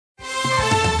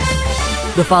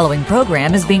The following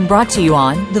program is being brought to you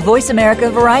on the Voice America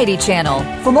Variety Channel.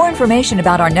 For more information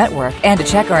about our network and to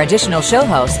check our additional show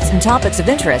hosts and topics of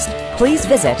interest, please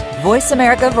visit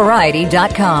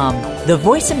voiceamericavariety.com. The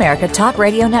Voice America Talk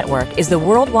Radio Network is the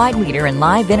worldwide leader in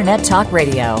live Internet talk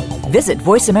radio. Visit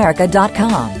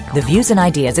voiceamerica.com. The views and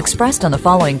ideas expressed on the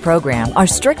following program are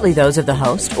strictly those of the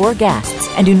host or guests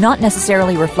and do not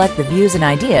necessarily reflect the views and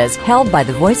ideas held by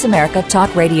the Voice America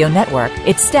Talk Radio Network,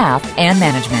 its staff, and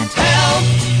management. Help!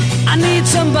 I need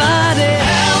somebody.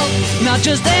 Help! Not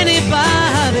just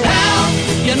anybody. Help!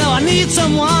 You know I need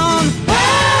someone.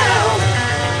 Help!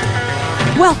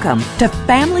 Welcome to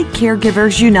Family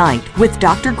Caregivers Unite with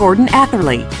Dr. Gordon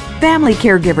Atherley. Family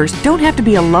caregivers don't have to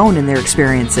be alone in their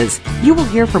experiences. You will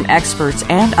hear from experts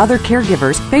and other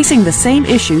caregivers facing the same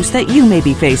issues that you may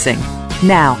be facing.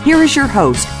 Now, here is your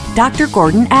host, Dr.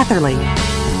 Gordon Atherley.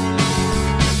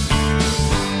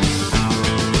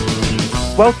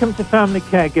 Welcome to Family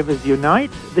Caregivers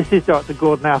Unite. This is Dr.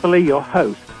 Gordon Atherley, your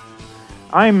host.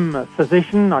 I'm a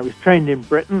physician. I was trained in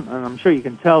Britain, and I'm sure you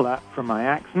can tell that from my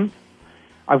accent.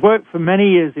 I've worked for many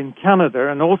years in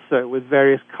Canada and also with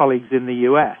various colleagues in the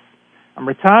US. I'm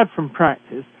retired from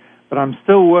practice, but I'm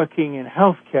still working in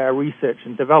healthcare research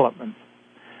and development.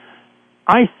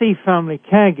 I see family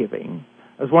caregiving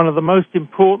as one of the most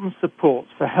important supports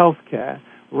for healthcare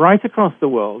right across the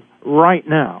world right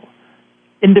now.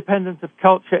 Independent of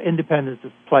culture, independent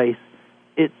of place,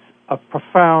 it's a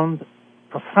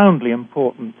profoundly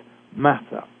important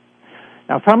matter.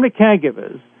 Now, family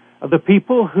caregivers are the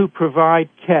people who provide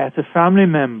care to family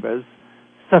members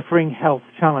suffering health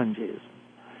challenges.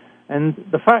 And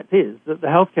the fact is that the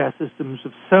healthcare systems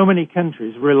of so many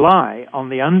countries rely on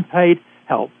the unpaid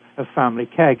help of family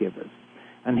caregivers.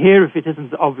 And here, if it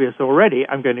isn't obvious already,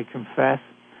 I'm going to confess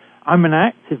I'm an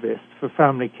activist for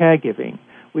family caregiving,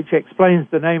 which explains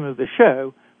the name of the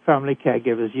show, Family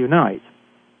Caregivers Unite.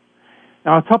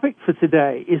 Now, our topic for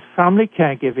today is family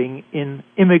caregiving in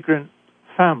immigrant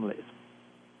families.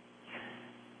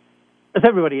 As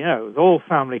everybody knows, all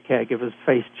family caregivers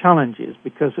face challenges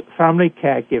because family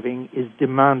caregiving is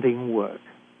demanding work.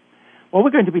 What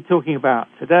we're going to be talking about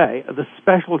today are the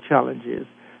special challenges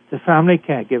to family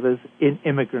caregivers in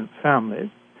immigrant families,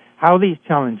 how these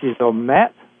challenges are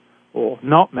met or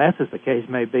not met, as the case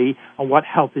may be, and what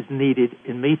help is needed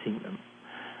in meeting them.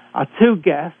 Our two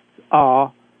guests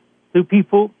are two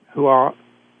people who are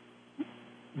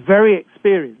very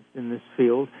experienced in this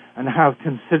field and have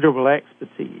considerable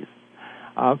expertise.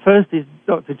 First is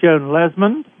Dr. Joan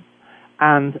Lesmond,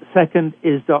 and second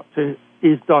is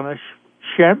Donna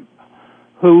Schemp,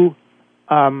 who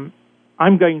I'm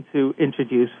going to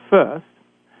introduce first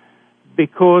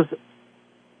because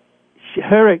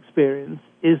her experience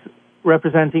is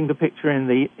representing the picture in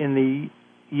the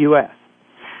U.S.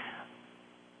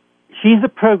 She's the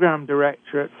program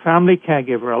director at Family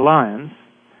Caregiver Alliance,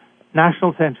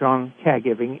 National Center on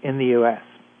Caregiving in the U.S.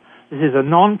 This is a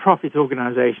non-profit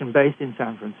organization based in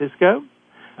San Francisco,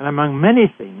 and among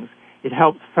many things, it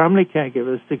helps family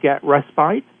caregivers to get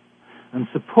respite and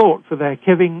support for their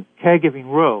caregiving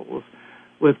roles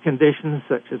with conditions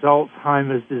such as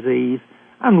Alzheimer's disease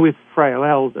and with frail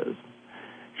elders.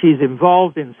 She's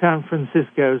involved in San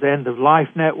Francisco's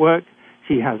end-of-life network.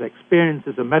 She has experience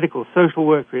as a medical social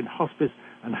worker in hospice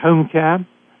and home care,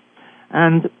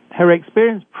 and her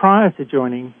experience prior to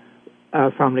joining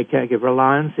Family Caregiver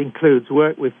Alliance includes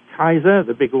work with Kaiser,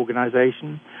 the big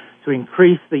organization, to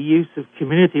increase the use of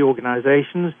community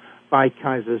organizations by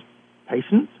Kaiser's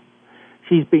patients.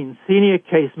 She's been senior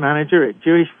case manager at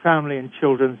Jewish Family and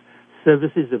Children's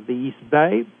Services of the East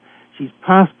Bay. She's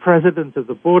past president of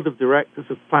the board of directors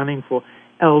of Planning for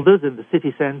Elders in the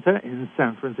City Center in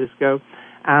San Francisco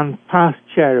and past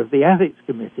chair of the Ethics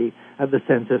Committee at the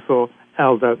Center for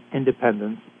Elder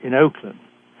Independence in Oakland.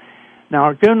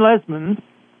 Now, Joan Lesmond,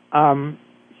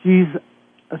 she's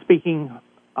speaking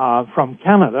from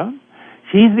Canada.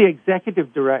 She's the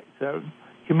executive director of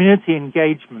community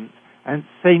engagement at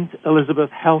St. Elizabeth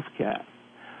Healthcare.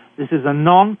 This is a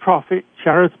non-profit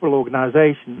charitable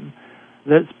organization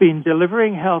that's been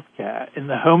delivering healthcare in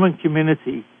the home and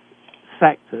community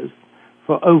sectors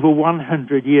for over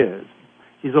 100 years.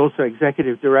 She's also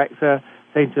executive director,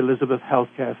 St. Elizabeth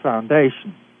Healthcare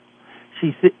Foundation.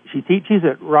 She teaches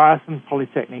at Ryerson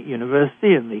Polytechnic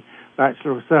University in the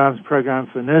Bachelor of Science program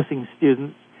for nursing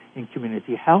students in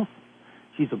community health.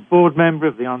 She's a board member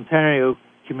of the Ontario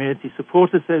Community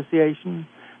Support Association,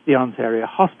 the Ontario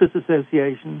Hospice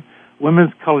Association,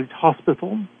 Women's College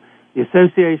Hospital, the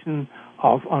Association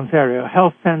of Ontario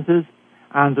Health Centres,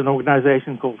 and an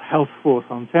organization called Health Force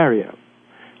Ontario.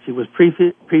 She was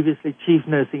previously Chief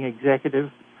Nursing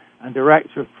Executive and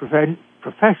Director of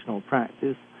professional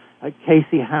practice at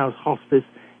Casey House Hospice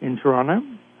in Toronto.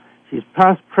 She's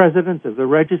past president of the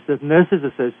Registered Nurses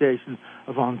Association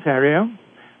of Ontario,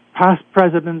 past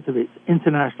president of its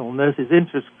International Nurses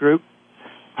Interest Group,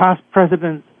 past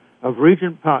president of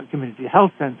Regent Park Community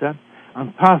Health Centre,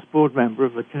 and past board member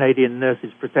of the Canadian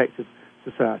Nurses Protective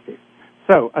Society.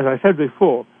 So, as I said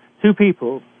before, two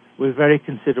people with very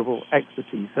considerable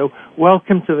expertise. So,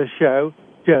 welcome to the show,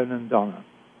 Joan and Donna.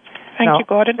 Thank you,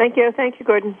 Gordon. Thank you,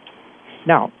 Gordon.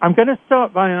 Now, I'm going to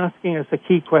start by asking us a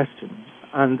key question,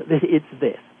 and it's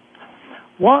this.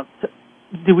 What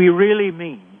do we really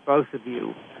mean, both of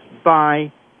you,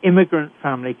 by immigrant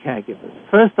family caregivers?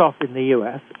 First off in the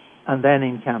U.S. and then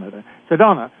in Canada. So,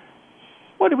 Donna,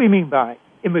 what do we mean by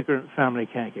immigrant family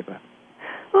caregiver?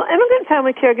 Well, immigrant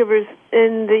family caregivers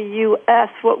in the U.S.,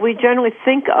 what we generally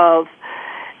think of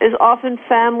is often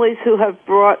families who have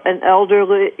brought an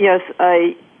elderly,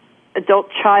 a adult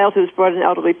child who's brought an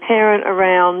elderly parent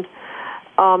around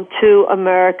to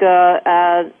America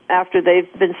after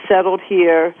they've been settled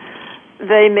here.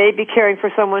 They may be caring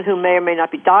for someone who may or may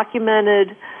not be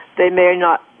documented. They may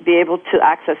not be able to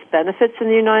access benefits in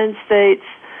the United States.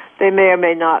 They may or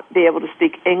may not be able to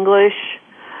speak English.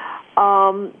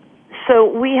 So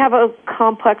we have a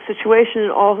complex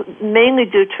situation, mainly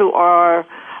due to our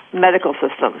medical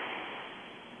system.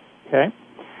 Okay.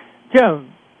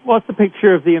 Joan, what's the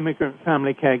picture of the immigrant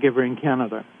family caregiver in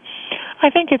Canada? I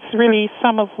think it's really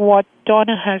some of what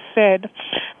Donna has said.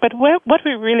 But what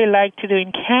we really like to do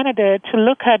in Canada to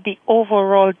look at the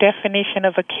overall definition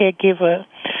of a caregiver.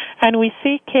 And we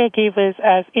see caregivers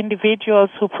as individuals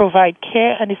who provide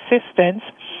care and assistance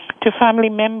to family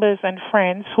members and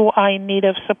friends who are in need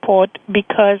of support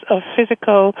because of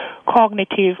physical,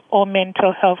 cognitive, or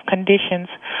mental health conditions.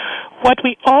 What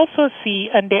we also see,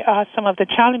 and there are some of the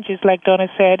challenges, like Donna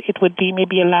said, it would be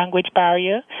maybe a language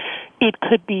barrier. It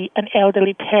could be an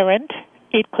elderly parent.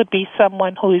 It could be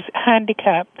someone who is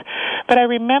handicapped. But I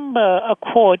remember a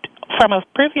quote from a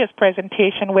previous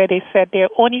presentation where they said there are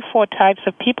only 4 types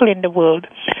of people in the world: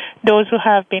 those who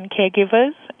have been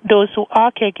caregivers, those who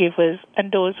are caregivers,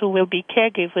 and those who will be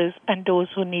caregivers, and those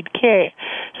who need care.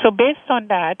 So based on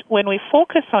that, when we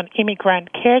focus on immigrant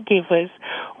caregivers,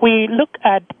 we look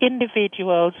at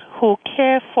individuals who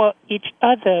care for each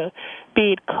other,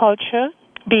 be it culture,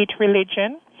 be it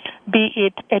religion, be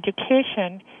it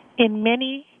education, in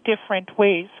many different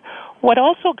ways. What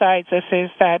also guides us is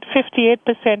that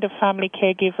 58% of family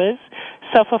caregivers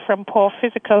suffer from poor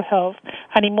physical health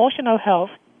and emotional health,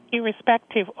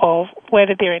 irrespective of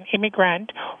whether they're an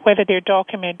immigrant, whether they're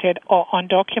documented or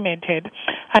undocumented.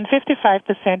 And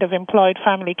 55% of employed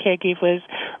family caregivers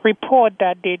report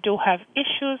that they do have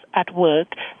issues at work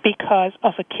because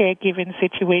of a caregiving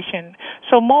situation.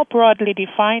 So more broadly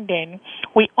defined then,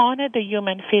 we honor the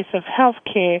human face of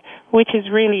healthcare, which is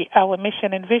really our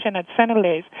mission and vision at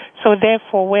Centerless. So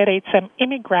therefore, whether it's an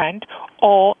immigrant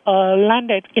or a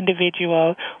landed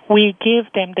individual, we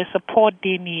give them the support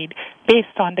they need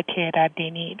based on the care that they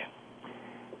need.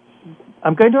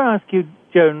 I'm going to ask you,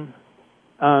 Joan,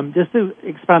 just to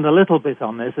expand a little bit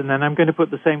on this, and then I'm going to put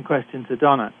the same question to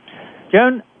Donna.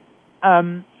 Joan,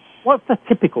 what's the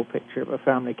typical picture of a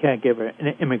family caregiver in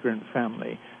an immigrant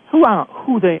family? Who are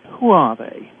they,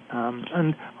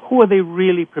 and who are they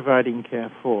really providing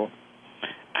care for?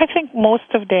 I think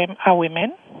most of them are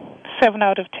women. 7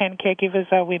 out of 10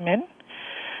 caregivers are women.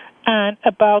 And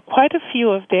about quite a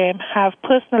few of them have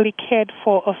personally cared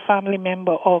for a family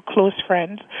member or close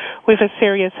friend with a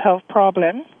serious health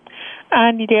problem.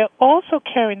 And they're also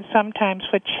caring sometimes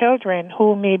for children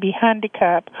who may be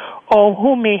handicapped or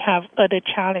who may have other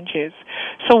challenges.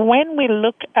 So when we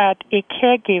look at a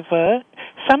caregiver,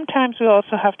 sometimes we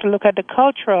also have to look at the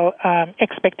cultural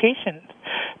expectations,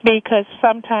 because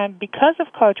sometimes because of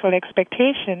cultural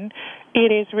expectation,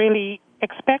 it is really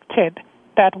expected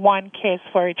that one cares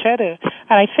for each other.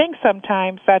 And I think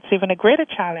sometimes that's even a greater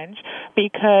challenge,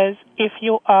 because if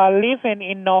you are living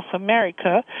in North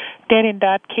America, then in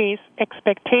that case,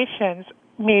 expectations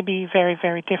may be very,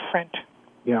 very different.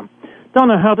 Yeah.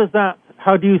 Donna, how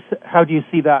do you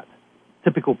see that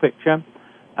typical picture?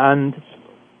 And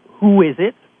who is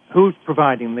it? Who's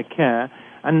providing the care?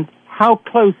 And how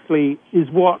closely is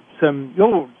what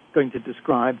you're going to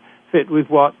describe fit with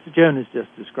what Joan has just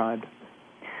described?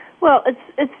 Well,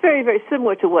 it's very, very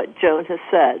similar to what Joan has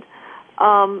said.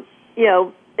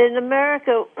 In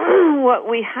America, what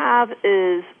we have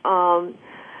is,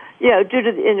 due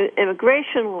to the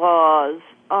immigration laws,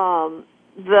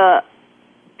 the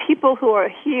people who are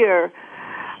here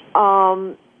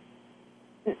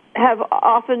have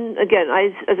often, again,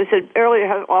 as I said earlier,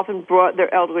 have often brought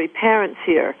their elderly parents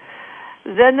here.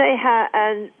 Then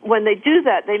and when they do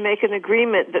that, they make an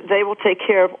agreement that they will take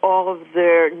care of all of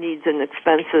their needs and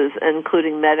expenses,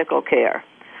 including medical care.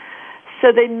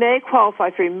 So they may qualify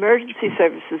for emergency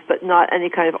services, but not any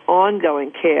kind of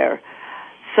ongoing care,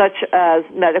 such as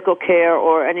medical care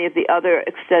or any of the other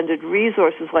extended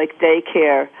resources like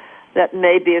daycare that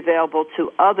may be available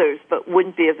to others but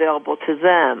wouldn't be available to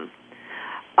them.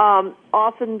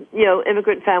 Often,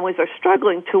 immigrant families are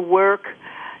struggling to work,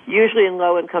 usually in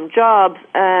low-income jobs,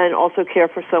 and also care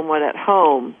for someone at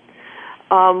home.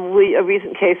 A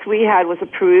recent case we had was a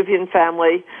Peruvian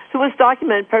family who was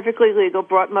documented perfectly legal,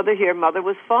 brought mother here. Mother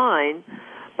was fine,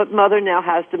 but mother now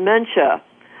has dementia.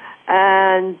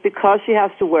 And because she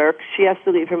has to work, she has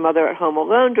to leave her mother at home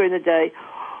alone during the day,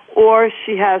 or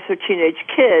she has her teenage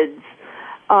kids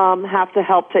have to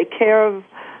help take care of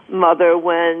mother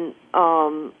when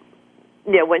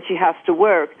she has to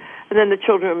work. And then the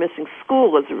children are missing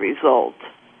school as a result.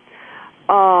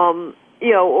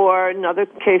 Or another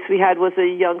case we had was a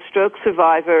young stroke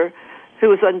survivor who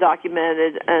was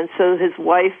undocumented, and so his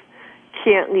wife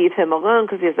can't leave him alone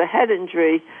because he has a head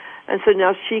injury, and so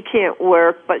now she can't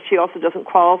work, but she also doesn't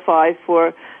qualify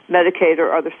for Medicaid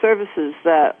or other services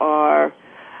that are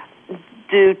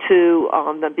due to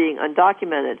them being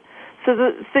undocumented. So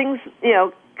the things,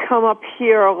 come up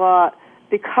here a lot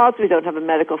because we don't have a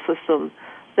medical system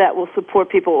that will support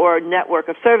people or a network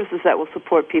of services that will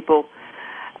support people.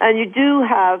 And you do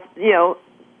have,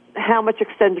 how much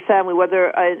extended family, whether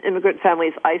an immigrant family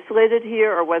is isolated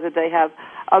here or whether they have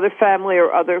other family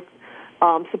or other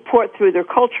support through their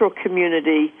cultural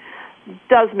community,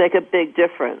 does make a big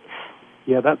difference.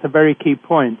 Yeah, that's a very key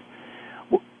point.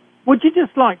 Would you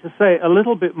just like to say a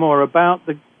little bit more about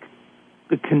the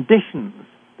conditions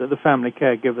that the family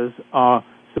caregivers are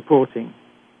supporting?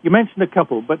 You mentioned a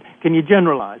couple, but can you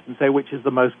generalize and say which is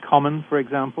the most common, for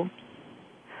example?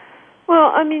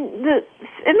 Well, the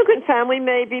immigrant family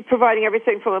may be providing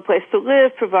everything from a place to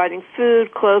live, providing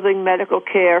food, clothing, medical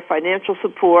care, financial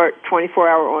support,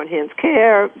 24-hour on-hand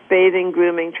care, bathing,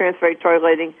 grooming, transferring,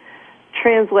 toileting,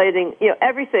 translating,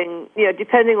 everything,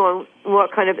 depending on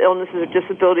what kind of illnesses or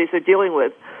disabilities they're dealing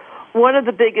with. One of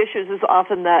the big issues is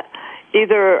often that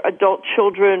either adult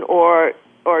children or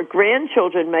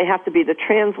grandchildren may have to be the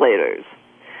translators.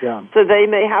 Yeah. So they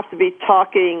may have to be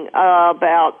talking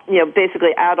about,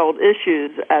 basically adult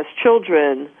issues as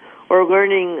children, or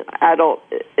learning adult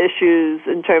issues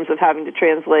in terms of having to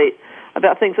translate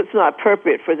about things that's not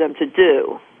appropriate for them to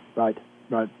do. Right.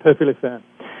 Perfectly fair.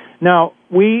 Now,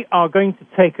 we are going to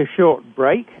take a short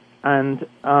break, and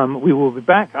we will be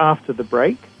back after the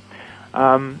break.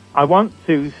 I want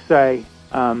to say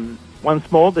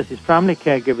once more, this is Family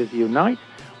Caregivers Unite.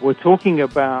 We're talking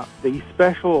about the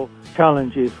special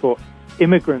challenges for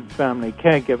immigrant family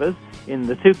caregivers in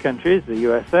the two countries, the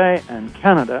USA and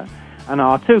Canada. And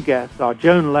our two guests are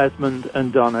Joan Lesmond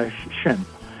and Donna Shemp.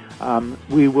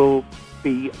 We will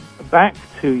be back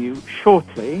to you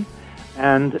shortly.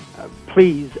 And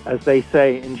please, as they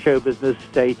say in show business,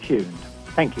 stay tuned.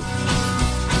 Thank you.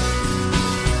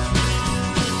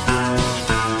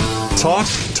 Talk.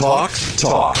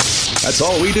 That's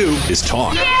all we do is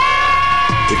talk.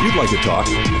 If you'd like to talk,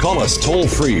 call us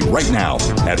toll-free right now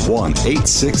at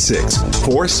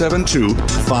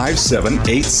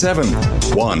 1-866-472-5787.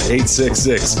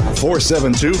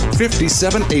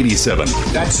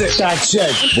 1-866-472-5787. That's it.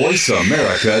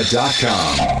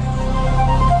 VoiceAmerica.com.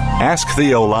 Ask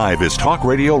Theo Live is talk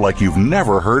radio like you've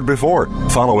never heard before.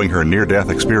 Following her near-death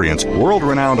experience,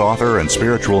 world-renowned author and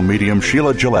spiritual medium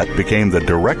Sheila Gillette became the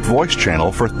direct voice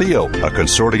channel for Theo, a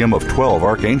consortium of 12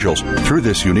 archangels. Through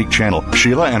this unique channel,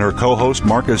 Sheila and her co-host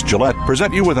Marcus Gillette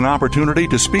present you with an opportunity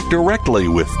to speak directly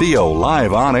with Theo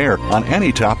live on air on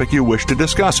any topic you wish to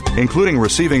discuss, including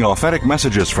receiving authentic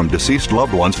messages from deceased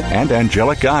loved ones and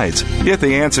angelic guides. Get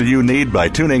the answer you need by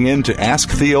tuning in to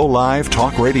Ask Theo Live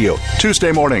Talk Radio,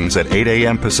 Tuesday mornings at 8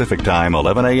 a.m. Pacific Time,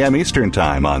 11 a.m. Eastern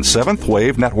Time on 7th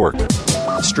Wave Network.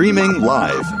 Streaming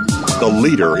live, the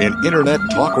leader in Internet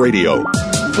talk radio.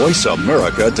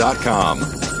 VoiceAmerica.com. Help!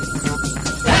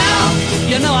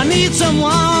 I need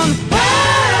someone.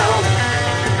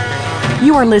 Help!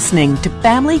 You are listening to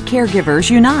Family Caregivers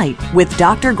Unite with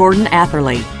Dr. Gordon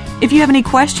Atherley. If you have any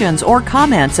questions or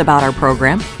comments about our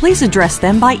program, please address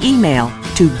them by email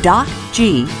to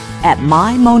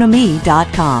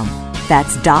docg@mymonami.com.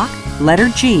 That's doc, letter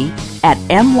G, at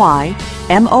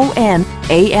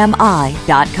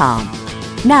mymonami.com.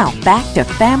 Now, back to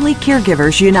Family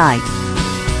Caregivers Unite.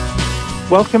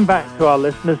 Welcome back to our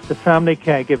listeners to Family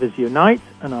Caregivers Unite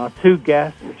and our two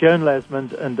guests, Joan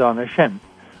Lesmond and Donna Shemp.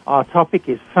 Our topic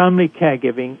is family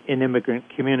caregiving in immigrant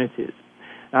communities.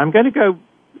 Now, I'm going to go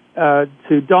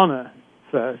to Donna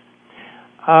first.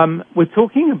 We're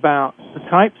talking about the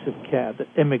types of care that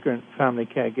immigrant family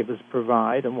caregivers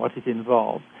provide and what it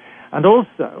involves, and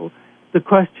also the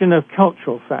question of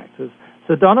cultural factors.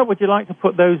 So, Donna, would you like to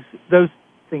put those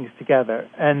things together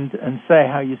and say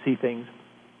how you see things?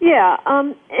 Yeah,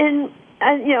 and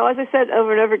as I said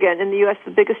over and over again, in the U.S.,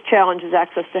 the biggest challenge is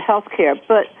access to health care.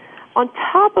 But on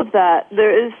top of that,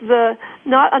 there is the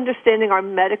not understanding our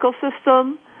medical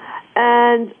system,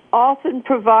 and often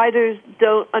providers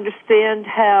don't understand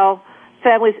how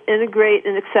families integrate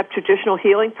and accept traditional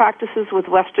healing practices with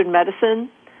Western medicine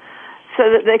so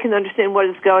that they can understand what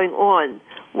is going on.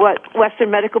 What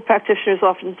Western medical practitioners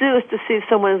often do is to see if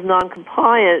someone is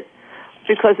non-compliant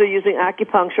because they're using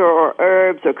acupuncture or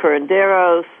herbs or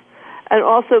curanderos, and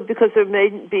also because there may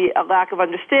be a lack of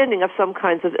understanding of some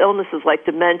kinds of illnesses like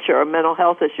dementia or mental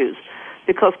health issues,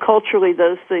 because culturally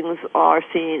those things are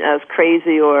seen as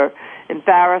crazy or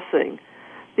embarrassing.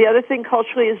 The other thing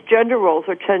culturally is gender roles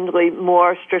are generally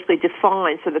more strictly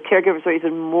defined, so the caregivers are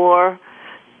even more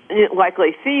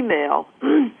likely female,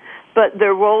 but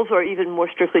their roles are even more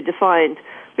strictly defined.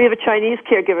 We have a Chinese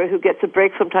caregiver who gets a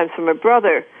break sometimes from her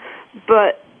brother,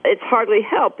 but it's hardly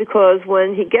help because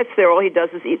when he gets there, all he does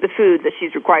is eat the food that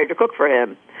she's required to cook for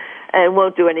him and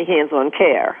won't do any hands-on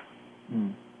care.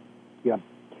 Yeah.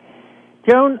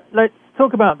 Joan, let's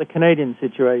talk about the Canadian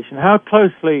situation. How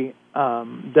closely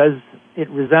does it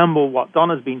resemble what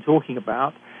Donna's been talking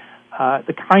about,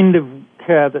 the kind of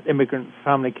care that immigrant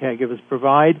family caregivers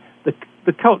provide,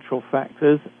 the cultural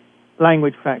factors,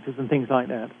 language factors, and things like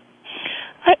that?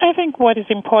 I think what is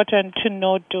important to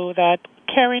note, though, that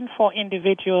caring for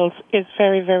individuals is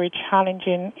very, very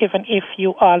challenging, even if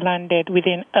you are landed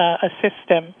within a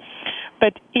system.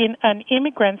 But in an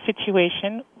immigrant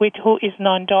situation with who is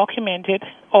non-documented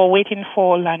or waiting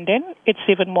for landing, it's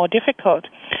even more difficult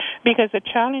because the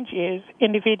challenge is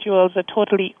individuals are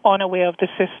totally unaware of the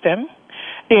system.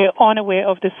 They're unaware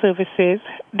of the services.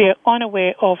 They're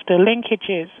unaware of the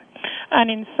linkages.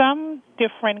 And in some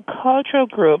different cultural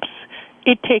groups,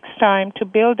 it takes time to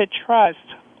build the trust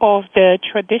of the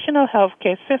traditional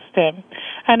healthcare system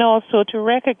and also to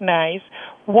recognize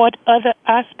what other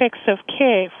aspects of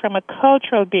care from a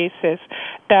cultural basis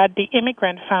that the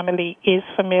immigrant family is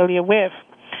familiar with.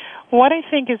 What I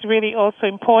think is really also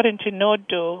important to note,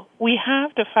 though, we have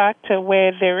the factor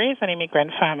where there is an immigrant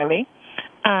family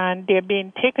and they're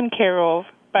being taken care of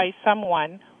by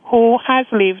someone who has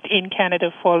lived in Canada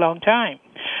for a long time.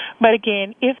 But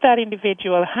again, if that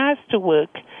individual has to work,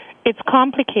 it's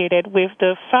complicated with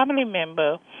the family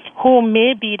member who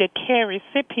may be the care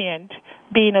recipient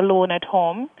being alone at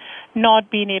home,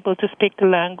 not being able to speak the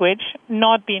language,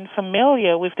 not being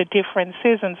familiar with the different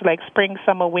seasons like spring,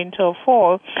 summer, winter, or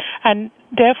fall, and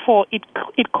therefore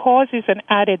it causes an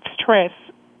added stress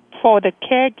for the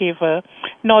caregiver,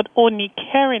 not only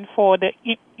caring for the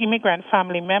immigrant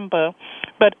family member,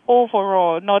 but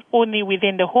overall, not only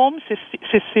within the home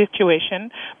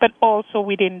situation, but also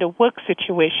within the work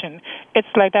situation. It's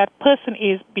like that person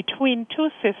is between two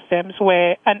systems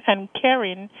where, and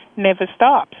caring never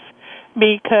stops,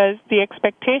 because the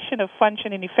expectation of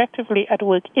functioning effectively at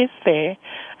work is there,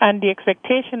 and the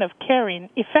expectation of caring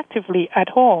effectively at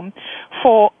home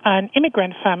for an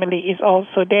immigrant family is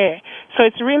also there. So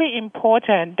it's really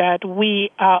important that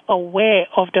we are aware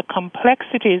of the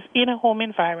complexities in a home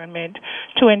environment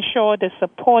to ensure the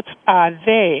supports are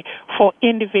there for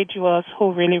individuals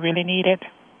who really, really need it.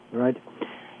 Right.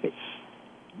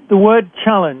 The word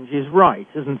challenge is right,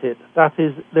 isn't it? That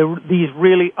is, these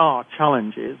really are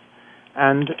challenges,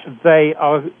 and they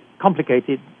are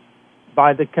complicated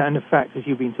by the kind of factors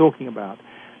you've been talking about.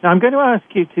 Now, I'm going to ask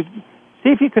you to see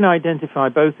if you can identify,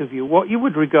 both of you, what you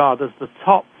would regard as the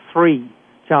top three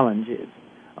challenges,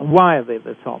 and why are they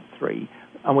the top three?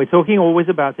 And we're talking always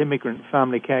about immigrant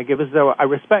family caregivers, though I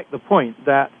respect the point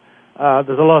that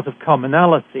there's a lot of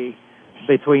commonality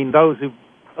between those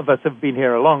of us who have been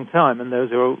here a long time and those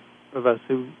of us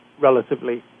who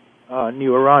relatively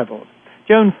new arrivals.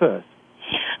 Joan first.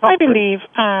 I believe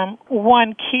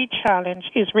one key challenge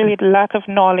is really the lack of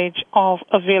knowledge of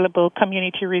available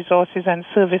community resources and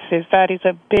services. That is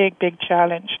a big, big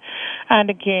challenge. And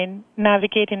again,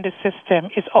 navigating the system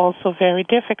is also very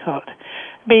difficult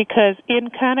because in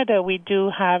Canada we do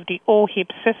have the OHIP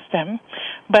system,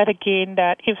 but again,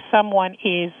 that if someone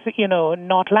is,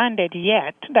 not landed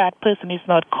yet, that person is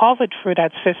not covered through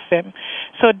that system.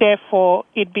 So therefore,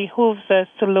 it behooves us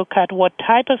to look at what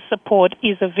type of support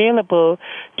is available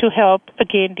to help,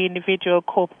 again, the individual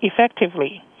cope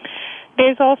effectively.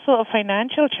 There's also a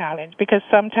financial challenge because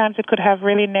sometimes it could have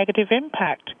really negative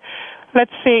impact.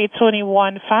 Let's say it's only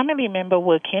one family member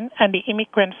working and the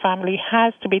immigrant family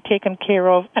has to be taken care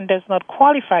of and does not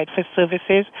qualify for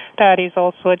services. That is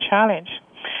also a challenge.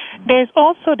 There's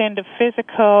also then the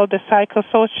physical, the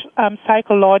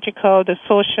psychological, the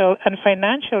social, and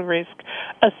financial risk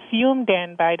assumed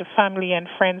then by the family and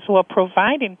friends who are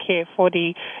providing care for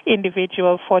the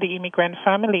individual, for the immigrant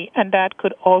family, and that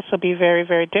could also be very,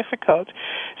 very difficult.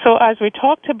 So as we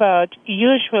talked about,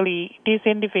 usually these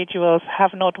individuals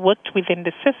have not worked within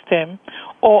the system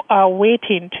or are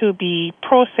waiting to be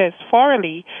processed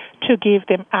thoroughly to give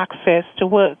them access to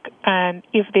work. And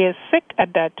if they're sick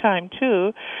at that time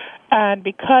too, and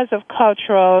because of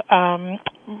cultural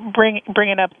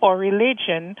bringing up or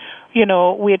religion,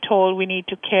 we're told we need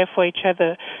to care for each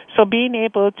other. So being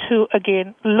able to,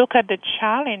 again, look at the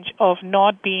challenge of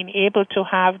not being able to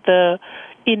have the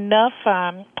enough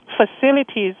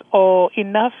facilities or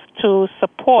enough to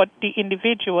support the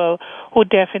individual who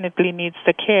definitely needs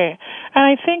the care. And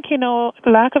I think,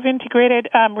 lack of integrated,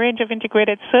 range of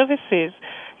integrated services,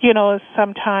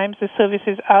 sometimes the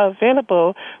services are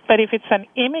available, but if it's an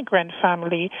immigrant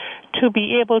family, to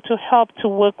be able to help to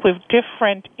work with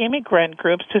different immigrant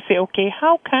groups to say, okay,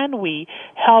 how can we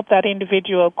help that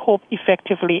individual cope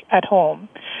effectively at home?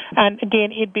 And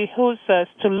again, it behooves us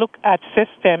to look at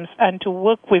systems and to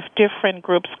work with different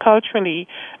groups culturally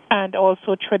and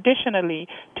also traditionally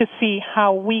to see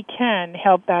how we can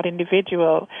help that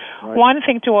individual. Right. One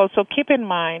thing to also keep in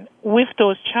mind with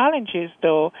those challenges,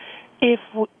 though,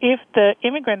 if the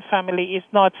immigrant family is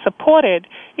not supported,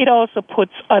 it also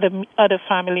puts other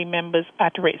family members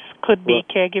at risk. Could be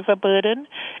caregiver burden.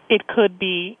 It could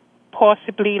be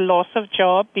possibly loss of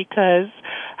job because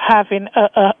having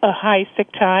a high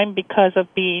sick time because of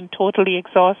being totally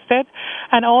exhausted.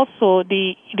 And also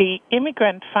the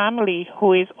immigrant family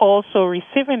who is also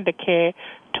receiving the care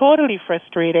totally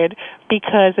frustrated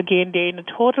because, again, they're in a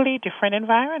totally different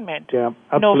environment. Yeah,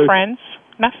 absolutely. No friends,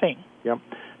 nothing. Yeah.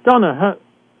 Donna,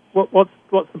 what's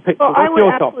the picture? Well, I would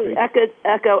absolutely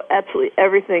echo absolutely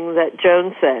everything that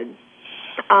Joan said.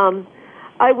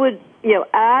 I would,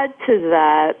 add to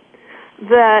that,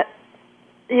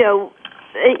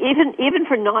 even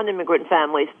for non-immigrant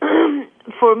families,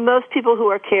 for most people who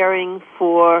are caring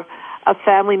for a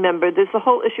family member, there's the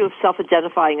whole issue of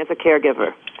self-identifying as a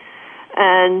caregiver.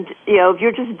 And, if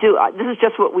you're this is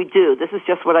just what we do. This is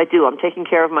just what I do. I'm taking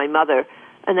care of my mother,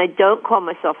 and I don't call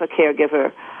myself a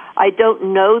caregiver. I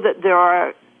don't know that there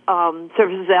are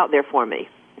services out there for me.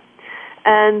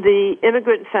 And the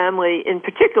immigrant family in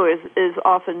particular is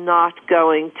often not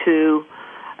going to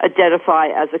identify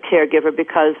as a caregiver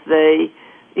because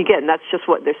that's just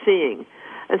what they're seeing.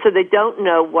 And so they don't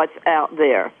know what's out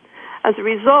there. As a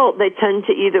result, they tend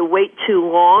to either wait too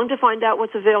long to find out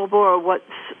what's available or what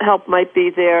help might be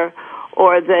there,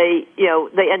 or they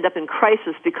end up in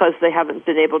crisis because they haven't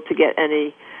been able to get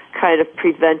any kind of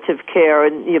preventive care,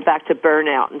 and back to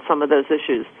burnout and some of those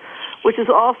issues, which is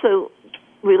also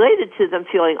related to them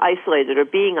feeling isolated or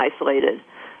being isolated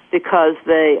because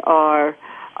they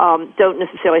don't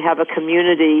necessarily have a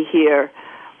community here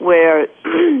where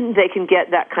they can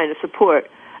get that kind of support.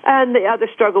 And the other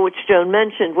struggle, which Joan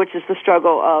mentioned, which is the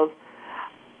struggle of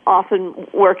often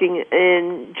working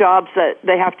in jobs that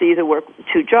they have to either work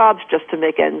 2 jobs just to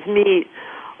make ends meet,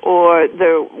 or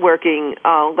they're working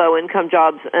low-income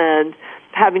jobs and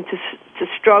having to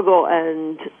struggle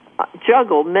and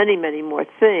juggle many, many more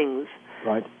things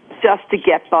just to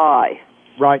get by.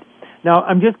 Right. Now,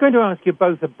 I'm just going to ask you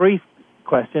both a brief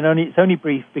question. It's only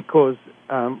brief because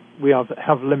we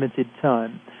have limited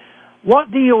time.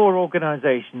 What do your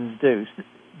organizations do?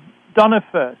 Donna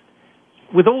first.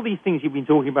 With all these things you've been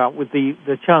talking about, with the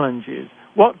challenges,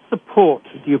 what support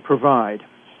do you provide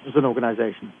as an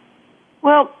organization?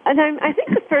 Well, and I think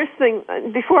the first thing,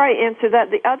 before I answer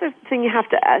that, the other thing you have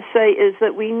to say is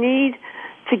that we need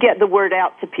to get the word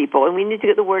out to people, and we need to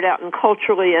get the word out in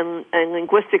culturally and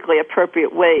linguistically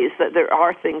appropriate ways that there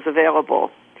are things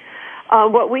available.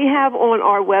 What we have on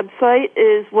our website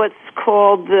is what's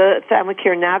called the Family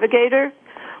Care Navigator,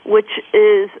 which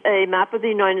is a map of the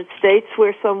United States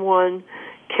where someone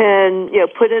can,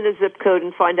 put in a zip code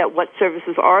and find out what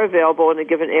services are available in a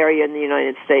given area in the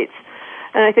United States.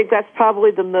 And I think that's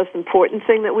probably the most important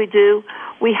thing that we do.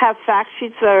 We have fact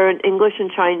sheets that are in English and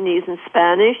Chinese and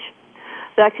Spanish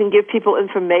that can give people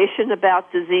information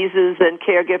about diseases and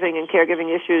caregiving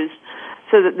issues,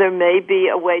 so that there may be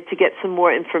a way to get some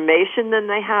more information than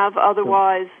they have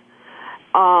otherwise.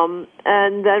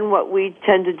 And then what we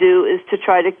tend to do is to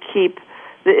try to keep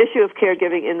the issue of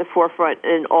caregiving in the forefront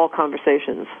in all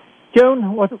conversations.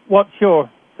 Joan, what's your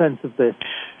sense of this?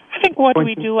 I think what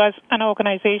we do as an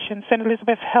organization, St.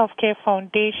 Elizabeth Healthcare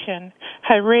Foundation,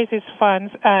 raises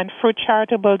funds, and through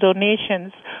charitable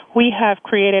donations, we have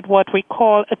created what we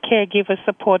call a caregiver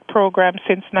support program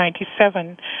since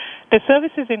 1997. The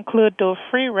services include the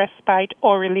free respite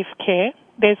or relief care.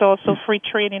 There's also free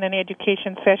training and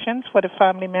education sessions for the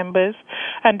family members,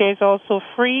 and there's also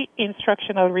free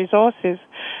instructional resources.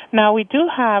 Now, we do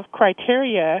have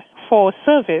criteria for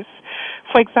service.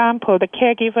 For example, the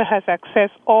caregiver has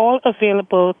accessed all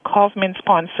available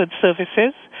government-sponsored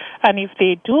services, and if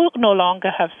they do no longer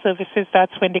have services,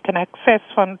 that's when they can access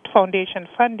foundation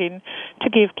funding to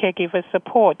give caregiver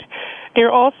support.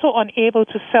 They're also unable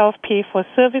to self-pay for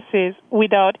services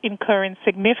without incurring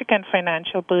significant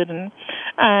financial burden,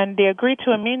 and they agree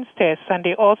to a means test, and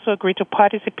they also agree to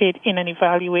participate in an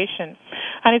evaluation.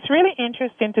 And it's really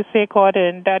interesting to say,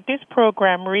 Gordon, that this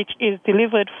program, REACH, is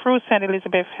delivered through St.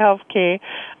 Elizabeth Healthcare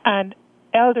and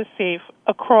ElderSafe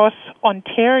across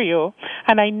Ontario,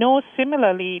 and I know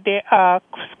similarly there are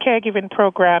caregiving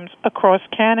programs across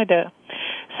Canada.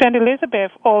 St.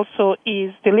 Elizabeth also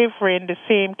is delivering the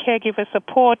same caregiver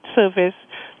support service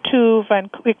to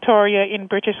Victoria in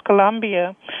British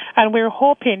Columbia, and we're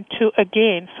hoping to,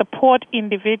 again, support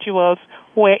individuals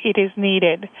where it is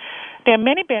needed. There are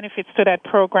many benefits to that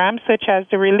program, such as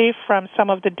the relief from some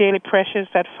of the daily pressures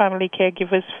that family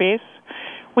caregivers face.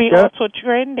 We also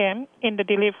train them in the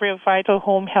delivery of vital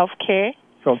home health care.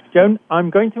 Sure. Joan, I'm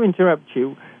going to interrupt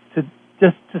you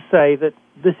just to say that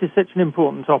this is such an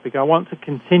important topic. I want to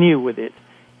continue with it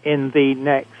in the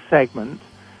next segment,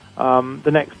 the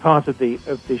next part of the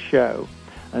show.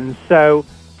 And so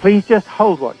please just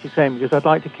hold what you're saying, because I'd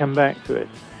like to come back to it.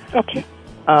 Okay.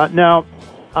 Now,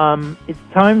 it's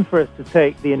time for us to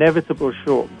take the inevitable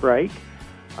short break.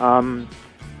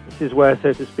 This is where,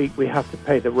 so to speak, we have to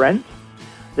pay the rent.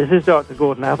 This is Dr.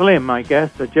 Gordon Atherley, and my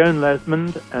guests are Joan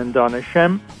Lesmond and Donna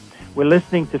Schempp. We're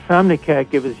listening to Family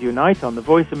Caregivers Unite on the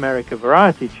Voice America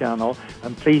Variety Channel,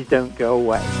 and please don't go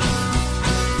away.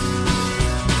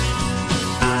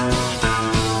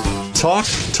 Talk,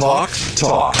 talk,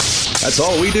 talk. That's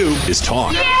all we do is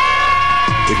talk.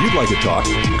 If you'd like to talk,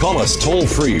 call us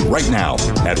toll-free right now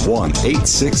at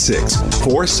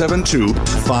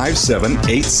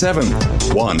 1-866-472-5787.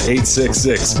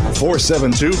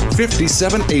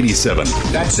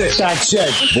 1-866-472-5787. That's it.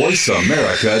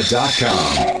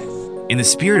 VoiceAmerica.com. In the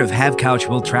spirit of Have Couch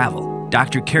Will Travel,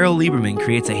 Dr. Carol Lieberman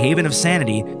creates a haven of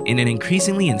sanity in an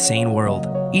increasingly insane world.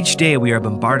 Each day we are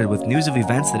bombarded with news of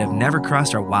events that have never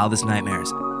crossed our wildest nightmares.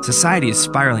 Society is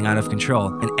spiraling out of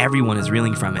control, and everyone is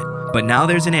reeling from it. But now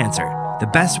there's an answer. The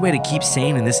best way to keep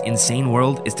sane in this insane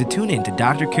world is to tune in to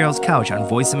Dr. Carol's Couch on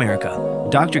Voice America.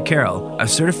 Dr. Carol, a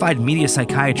certified media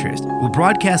psychiatrist, will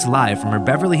broadcast live from her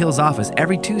Beverly Hills office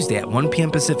every Tuesday at 1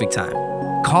 p.m. Pacific Time.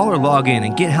 Call or log in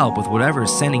and get help with whatever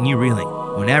is sending you reeling,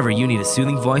 whenever you need a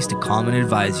soothing voice to calm and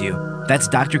advise you. That's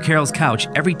Dr. Carol's Couch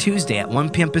every Tuesday at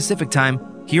 1 p.m. Pacific Time,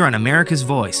 here on America's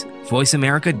Voice,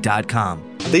 VoiceAmerica.com.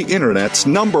 The Internet's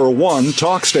 #1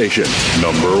 talk station.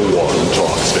 #1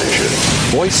 talk station.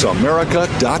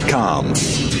 VoiceAmerica.com.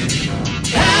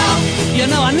 Help! You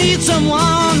know I need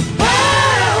someone.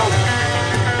 Help!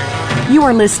 You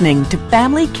are listening to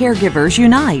Family Caregivers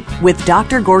Unite with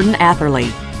Dr. Gordon Atherley.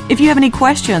 If you have any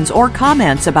questions or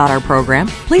comments about our program,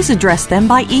 please address them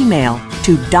by email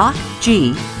to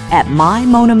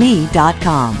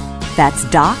docg@mymonami.com. That's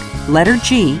doc, letter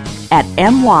G, at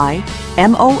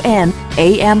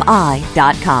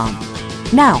mymonami.com.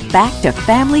 Now, back to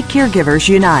Family Caregivers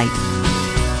Unite.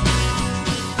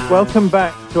 Welcome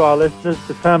back to our listeners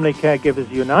to Family Caregivers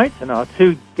Unite and our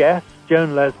two guests,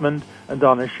 Joan Lesmond and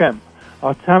Donna Schempp.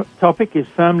 Our topic is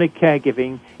family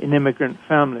caregiving in immigrant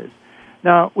families.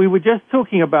 Now, we were just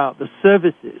talking about the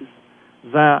services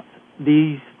that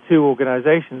these two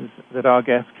organizations that our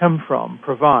guests come from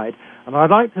provide, and I'd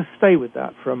like to stay with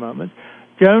that for a moment.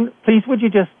 Joan, please would you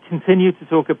just continue to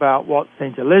talk about what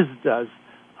St. Eliz does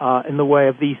in the way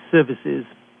of these services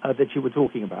that you were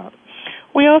talking about?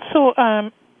 We also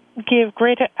give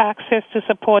greater access to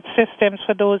support systems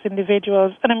for those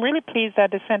individuals, and I'm really pleased that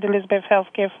the St. Elizabeth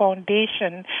Healthcare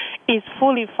Foundation is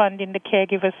fully funding the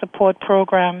caregiver support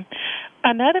program.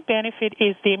 Another benefit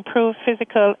is the improved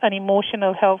physical and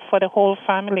emotional health for the whole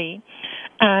family.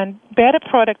 and better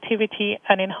productivity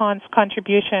and enhanced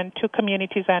contribution to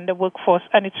communities and the workforce,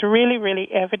 and it's really, really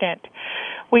evident.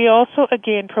 We also,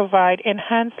 again, provide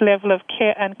enhanced level of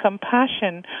care and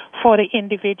compassion for the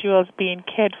individuals being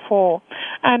cared for.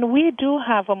 And we do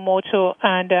have a motto,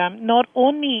 and not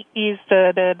only is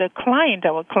the client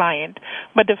our client,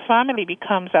 but the family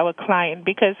becomes our client,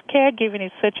 because caregiving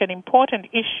is such an important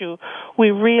issue. We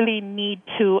really need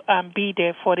to be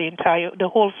there for the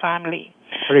whole family.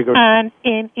 Very good. And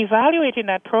in evaluating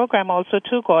that program also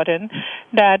too, Gordon,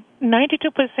 that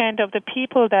 92% of the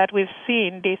people that we've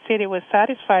seen, they say they were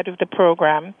satisfied with the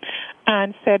program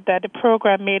and said that the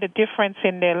program made a difference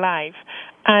in their life.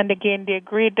 And again, they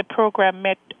agreed the program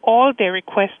met all their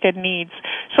requested needs.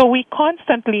 So we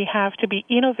constantly have to be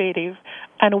innovative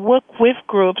and work with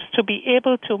groups to be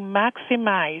able to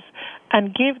maximize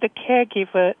and give the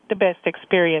caregiver the best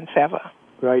experience ever.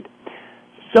 Right.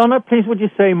 Donna, please would you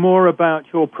say more about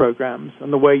your programs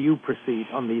and the way you proceed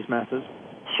on these matters?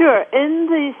 Sure. In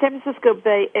the San Francisco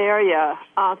Bay Area,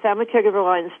 Family Caregiver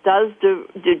Alliance does do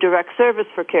direct service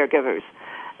for caregivers.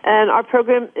 And our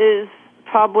program is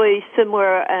probably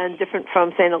similar and different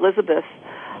from St. Elizabeth.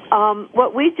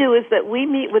 What we do is that we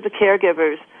meet with the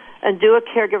caregivers and do a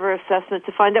caregiver assessment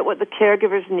to find out what the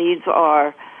caregiver's needs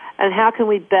are and how can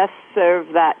we best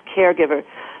serve that caregiver.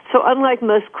 So unlike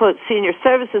most, quote, senior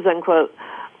services, unquote,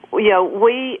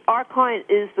 our client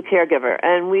is the caregiver,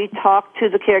 and we talk to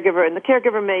the caregiver, and the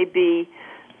caregiver may be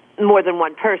more than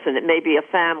one person. It may be a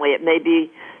family. It may be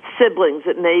siblings.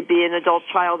 It may be an adult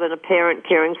child and a parent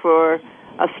caring for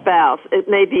a spouse. It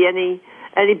may be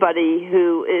anybody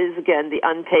who is, again, the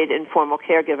unpaid informal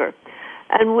caregiver.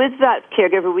 And with that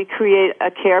caregiver, we create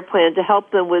a care plan to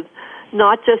help them with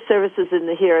not just services in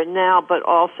the here and now, but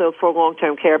also for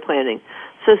long-term care planning.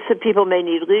 So some people may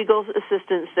need legal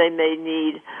assistance.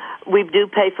 We do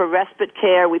pay for respite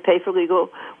care. We pay for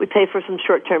some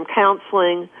short-term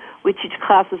counseling. We teach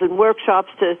classes and workshops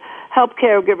to help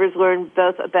caregivers learn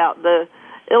both about the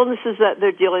illnesses that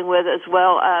they're dealing with as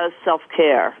well as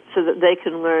self-care so that they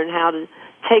can learn how to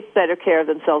take better care of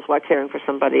themselves while caring for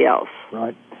somebody else.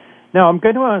 Right. Now, I'm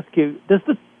going to ask you,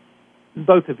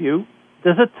 both of you,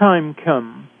 does a time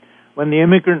come when the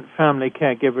immigrant family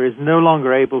caregiver is no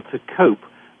longer able to cope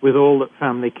with all that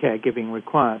family caregiving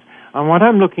requires? And what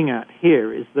I'm looking at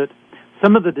here is that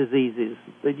some of the diseases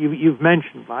that you've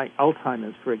mentioned, like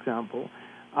Alzheimer's, for example,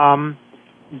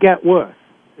 get worse.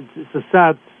 It's a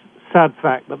sad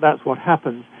fact, but that's what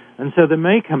happens. And so there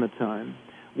may come a time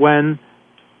when,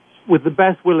 with the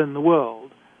best will in the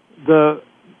world, the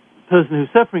person who's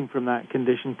suffering from that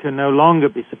condition can no longer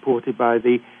be supported by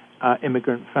the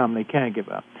immigrant family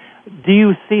caregiver. Do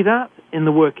you see that in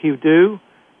the work you do?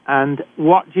 And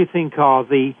what do you think are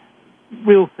the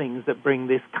real things that bring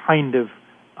this kind of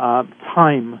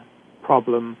time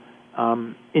problem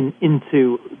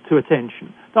into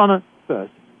attention? Donna,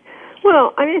 first.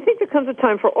 Well, I think there comes a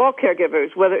time for all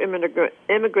caregivers, whether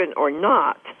immigrant or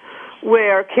not,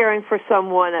 where caring for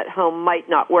someone at home might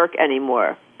not work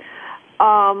anymore.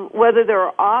 Whether there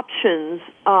are options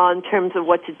in terms of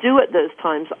what to do at those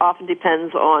times often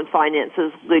depends on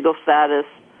finances, legal status,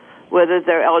 whether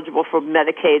they're eligible for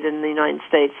Medicaid in the United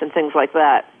States and things like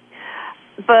that.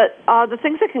 But the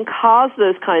things that can cause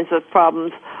those kinds of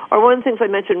problems are one of the things I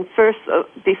mentioned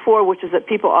before, which is that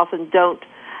people often don't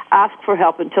ask for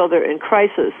help until they're in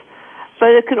crisis. But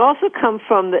it can also come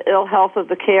from the ill health of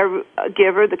the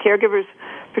caregiver. The caregivers,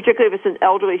 particularly if it's an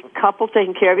elderly couple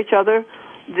taking care of each other,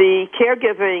 the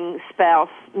caregiving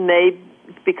spouse may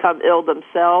become ill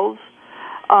themselves.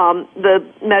 The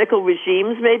medical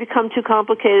regimes may become too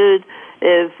complicated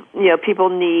if, people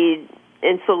need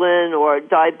insulin or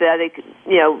diabetic,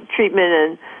 treatment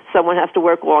and someone has to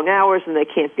work long hours and they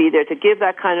can't be there to give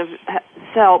that kind of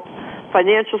help,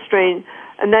 financial strain.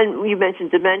 And then you mentioned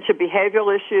dementia,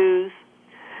 behavioral issues.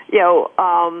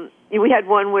 We had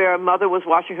one where a mother was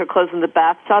washing her clothes in the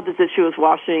bathtub as if she was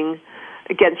washing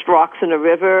against rocks in a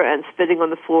river and spitting on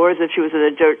the floor as if she was in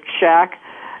a dirt shack.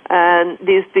 And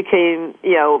these became,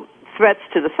 threats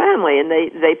to the family, and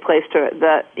they placed her at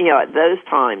those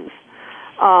times.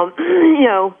 So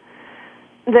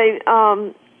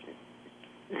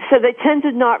they tend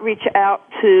to not reach out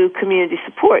to community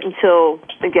support until,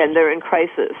 again, they're in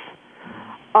crisis.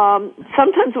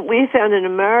 Sometimes what we found in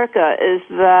America is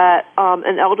that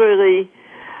an elderly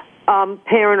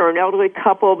parent or an elderly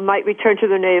couple might return to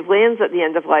their native lands at the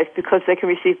end of life because they can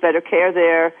receive better care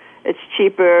there, it's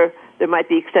cheaper, there might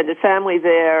be extended family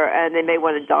there, and they may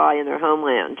want to die in their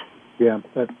homeland.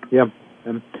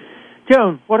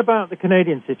 Joan, what about the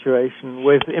Canadian situation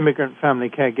with immigrant family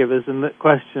caregivers and the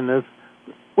question of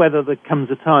whether there comes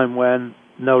a time when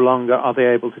no longer are they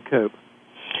able to cope.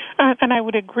 And I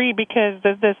would agree, because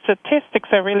the statistics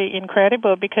are really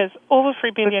incredible, because over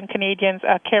 3 billion Canadians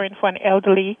are caring for an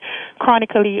elderly,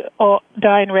 chronically or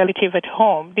dying relative at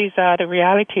home. These are the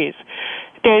realities.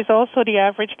 There is also the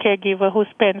average caregiver who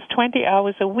spends 20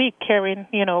 hours a week caring,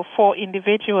 for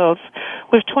individuals,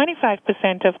 with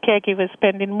 25% of caregivers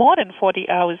spending more than 40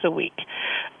 hours a week.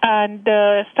 And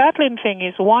the startling thing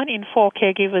is 1 in 4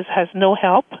 caregivers has no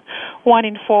help, 1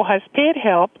 in 4 has paid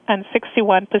help, and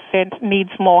 61%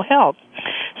 needs more help.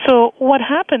 So what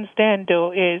happens then,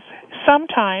 though, is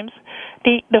sometimes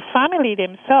the family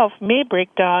themselves may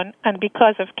break down, and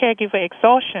because of caregiver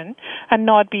exhaustion, and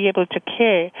not be able to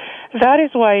care. That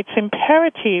is why it's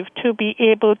imperative to be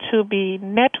able to be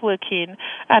networking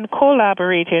and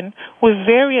collaborating with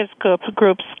various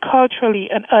groups, culturally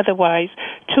and otherwise,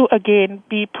 to again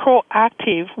be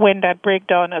proactive when that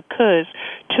breakdown occurs,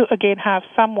 to again have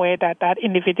somewhere that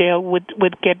individual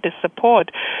would get the support.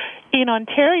 In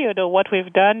Ontario, though, what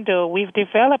we've done, we've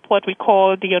developed what we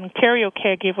call the Ontario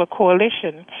Caregiver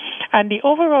Coalition. And the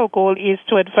overall goal is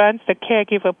to advance the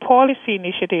caregiver policy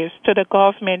initiatives to the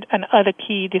government and other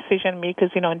key decision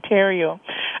makers in Ontario.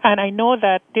 And I know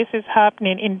that this is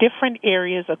happening in different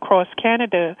areas across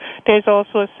Canada. There's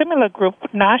also a similar group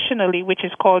nationally, which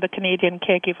is called the Canadian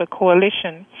Caregiver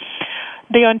Coalition.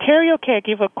 The Ontario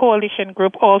Caregiver Coalition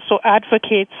Group also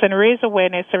advocates and raises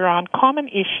awareness around common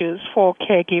issues for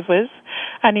caregivers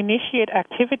and initiate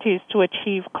activities to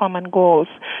achieve common goals.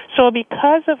 So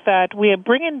because of that, we are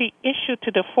bringing the issue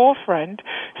to the forefront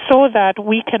so that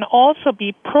we can also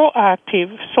be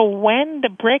proactive. So when the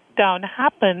breakdown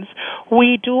happens,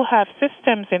 we do have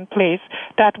systems in place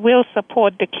that will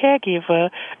support the caregiver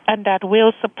and that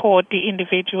will support the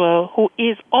individual who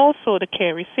is also the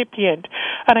care recipient.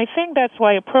 And I think that's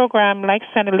why a program like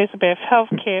St. Elizabeth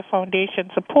Healthcare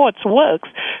Foundation supports works,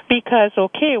 because,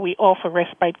 we offer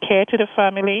respite care to the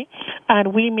family,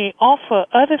 and we may offer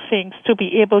other things to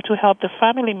be able to help the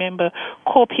family member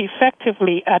cope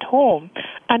effectively at home.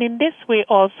 And in this way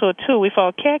also, too, with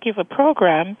our caregiver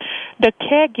program, the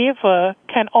caregiver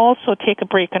can also take a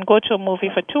break and go to a movie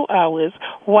for 2 hours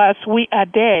whilst we are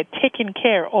there taking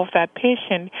care of that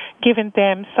patient, giving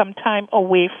them some time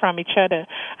away from each other.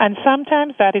 And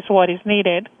sometimes that is what is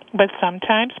needed, but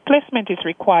sometimes placement is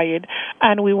required,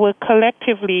 and we work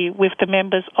collectively with the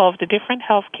members of the different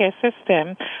healthcare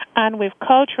system and with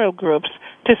cultural groups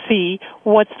to see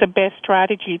what's the best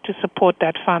strategy to support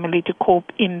that family to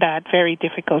cope in that very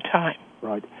difficult time.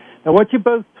 Right. Now, what you're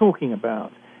both talking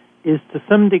about is, to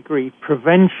some degree,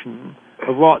 prevention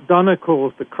of what Donna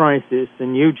calls the crisis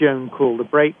and you, Joan, call the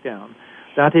breakdown.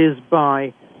 That is,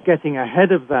 by getting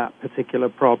ahead of that particular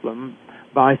problem,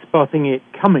 by spotting it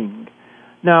coming.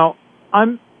 Now,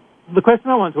 the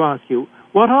question I want to ask you,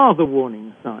 what are the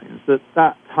warning signs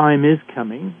that time is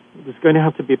coming? It's going to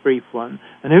have to be a brief one.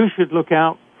 And who should look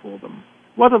out for them?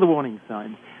 What are the warning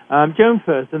signs? Joan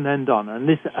first and then Donna. And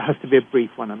this has to be a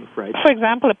brief one, I'm afraid. For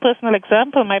example, a personal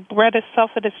example, my brother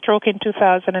suffered a stroke in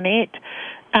 2008.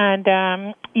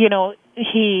 And,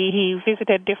 he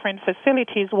visited different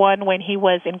facilities, one when he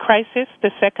was in crisis, the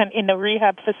second in a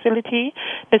rehab facility,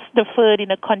 the third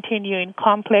in a continuing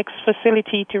complex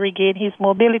facility to regain his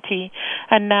mobility,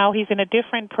 and now he's in a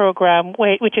different program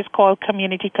which is called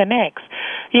Community Connects.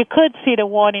 You could see the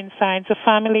warning signs. The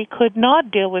family could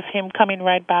not deal with him coming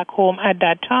right back home at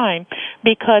that time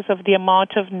because of the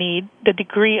amount of need, the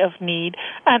degree of need,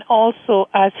 and also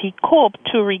as he coped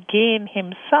to regain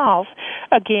himself,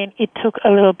 again, it took a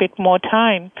little bit more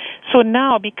time. So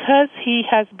now, because he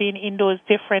has been in those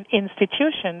different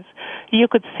institutions, you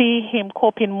could see him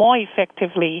coping more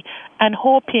effectively and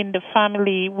hoping the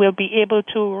family will be able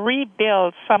to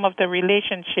rebuild some of the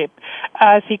relationship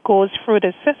as he goes through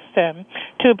the system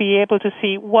to be able to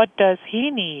see what does he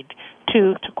need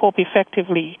to cope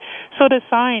effectively. So the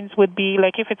signs would be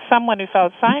like if it's someone with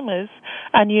Alzheimer's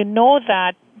and you know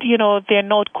that they're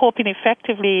not coping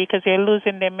effectively because they're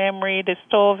losing their memory, the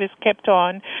stove is kept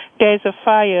on, there's a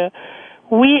fire.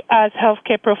 We as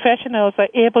healthcare professionals are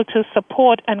able to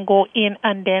support and go in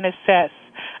and then assess.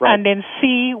 Right. And then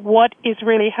see what is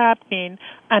really happening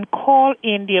and call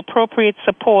in the appropriate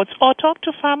supports or talk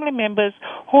to family members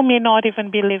who may not even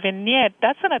be living yet.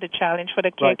 That's another challenge for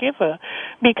the caregiver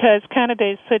because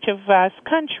Canada is such a vast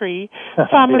country.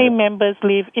 Family members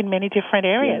live in many different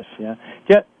areas. Yes,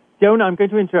 yeah. Joan, I'm going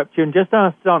to interrupt you and just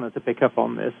ask Donna to pick up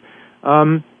on this.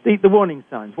 The warning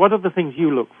signs, what are the things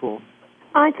you look for?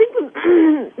 I think,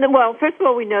 well, first of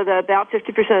all, we know that about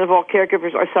 50% of all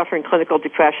caregivers are suffering clinical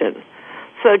depression.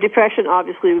 So depression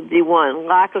obviously would be one.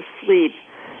 Lack of sleep,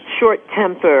 short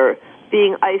temper,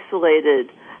 being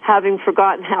isolated, having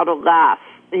forgotten how to laugh.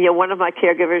 One of my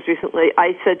caregivers recently,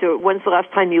 I said to her, "When's the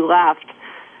last time you laughed?"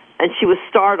 And she was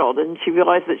startled, and she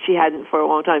realized that she hadn't for a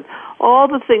long time. All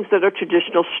the things that are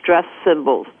traditional stress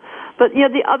symbols. But,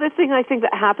 the other thing I think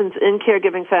that happens in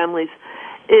caregiving families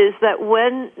is that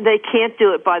when they can't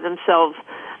do it by themselves,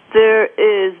 there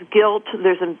is guilt,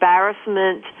 there's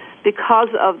embarrassment because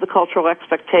of the cultural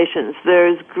expectations.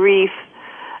 There's grief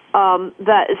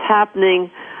that is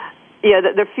happening,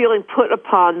 that they're feeling put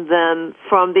upon them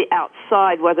from the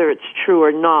outside, whether it's true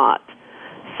or not.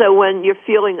 So when you're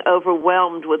feeling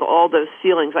overwhelmed with all those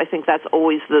feelings, I think that's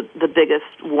always the biggest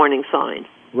warning sign.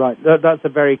 Right, that's a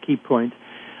very key point.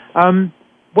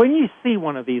 When you see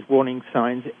one of these warning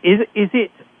signs, is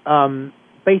it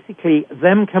basically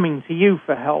them coming to you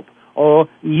for help, or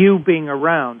you being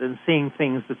around and seeing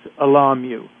things that alarm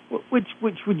you? Which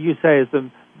would you say is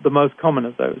the most common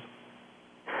of those?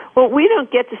 Well, we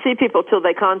don't get to see people till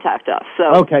they contact us. So,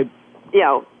 okay.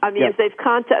 If they've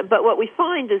but what we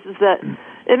find is that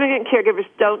immigrant caregivers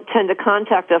don't tend to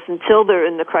contact us until they're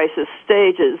in the crisis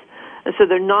stages. And so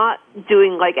they're not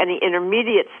doing like any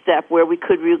intermediate step where we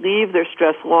could relieve their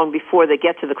stress long before they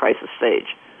get to the crisis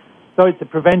stage. So it's a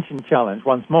prevention challenge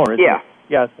once more, isn't it?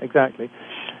 Yes, exactly.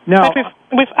 Now, but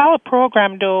with our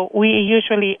program, though, we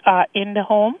usually are in the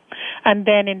home, and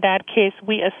then in that case,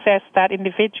 we assess that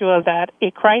individual that a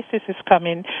crisis is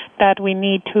coming, that we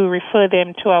need to refer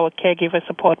them to our caregiver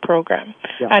support program,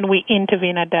 and we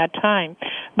intervene at that time.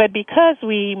 But because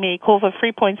we make over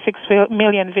 3.6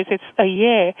 million visits a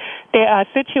year, there are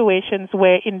situations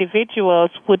where individuals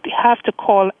would have to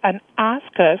call and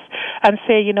ask us and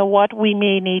say, you know what, we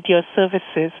may need your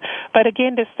services. But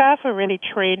again, the staff are really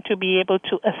trained to be able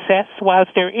to assess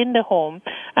whilst they're in the home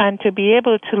and to be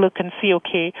able to look and see,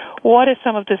 okay, what are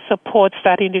some of the supports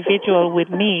that individual would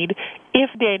need if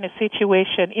they're in a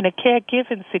situation, in a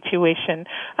caregiving situation,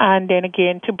 and then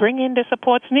again to bring in the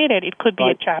supports needed. It could be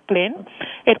a chaplain,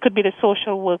 it could be the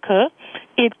social worker,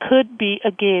 it could be,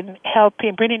 again,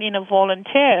 helping, bringing in a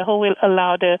volunteer who will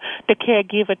allow the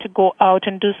caregiver to go out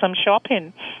and do some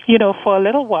shopping, for a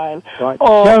little while. Right.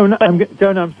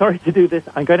 Joan, I'm sorry to do this.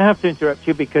 I'm going to have to interrupt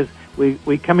you because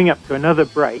we're coming up to another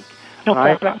break. No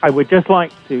problem. I would just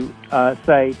like to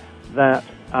say that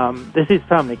this is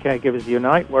Family Caregivers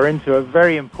Unite. We're into a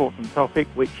very important topic,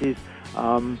 which is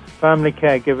family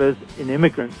caregivers in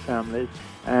immigrant families.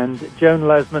 And Joan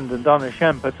Lesmond and Donna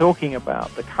Shemp are talking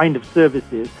about the kind of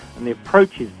services and the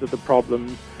approaches to the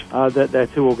problems that their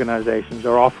two organizations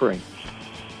are offering.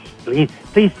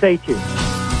 Please stay tuned.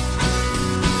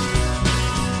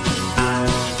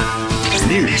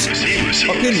 News,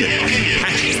 opinion,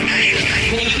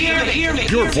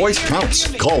 your voice counts.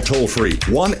 Call toll-free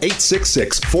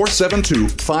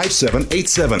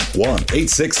 1-866-472-5787.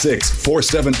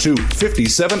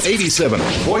 1-866-472-5787.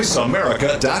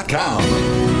 VoiceAmerica.com.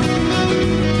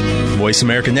 Voice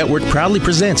America Network proudly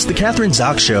presents The Catherine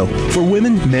Zox Show for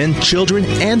women, men, children,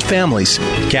 and families.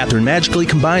 Catherine magically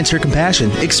combines her compassion,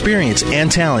 experience,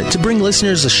 and talent to bring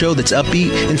listeners a show that's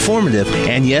upbeat, informative,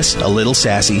 and yes, a little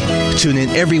sassy. Tune in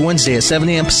every Wednesday at 7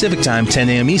 a.m. Pacific Time, 10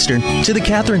 a.m. Eastern to The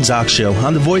Catherine Zox Show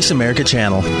on the Voice America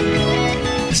channel.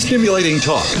 Stimulating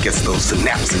talk. It gets those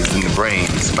synapses in the brain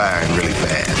firing really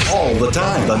fast. All the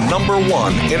time. The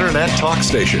 #1 internet talk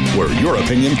station where your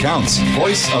opinion counts.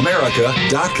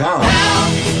 VoiceAmerica.com.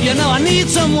 I need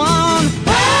someone.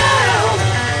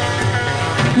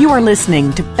 You are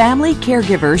listening to Family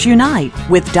Caregivers Unite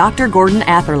with Dr. Gordon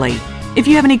Atherley. If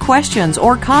you have any questions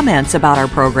or comments about our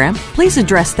program, please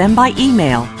address them by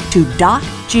email to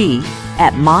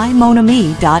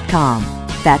docg@mymonami.com.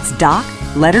 That's doc,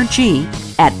 letter G,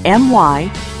 at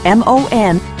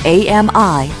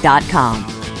mymonami.com.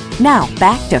 Now,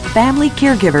 back to Family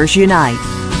Caregivers Unite.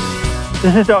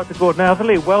 This is Dr. Gordon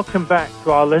Atherley. Welcome back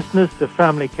to our listeners to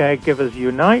Family Caregivers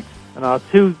Unite and our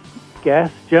two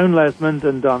guests, Joan Lesmond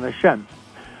and Donna Shemp.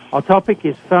 Our topic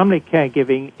is family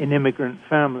caregiving in immigrant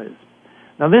families.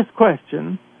 Now, this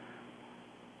question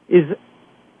is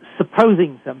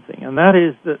supposing something, and that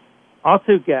is that our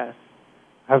two guests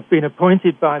have been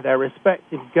appointed by their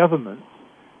respective governments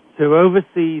to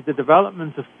oversee the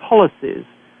development of policies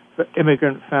for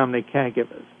immigrant family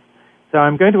caregivers. So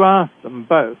I'm going to ask them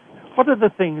both, what are the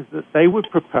things that they would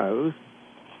propose,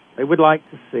 they would like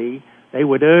to see, they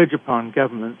would urge upon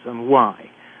governments, and why?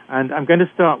 And I'm going to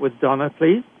start with Donna,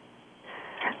 please.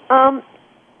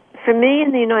 For me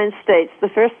in the United States, the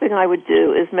first thing I would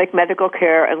do is make medical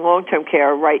care and long-term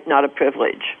care a right, not a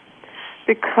privilege.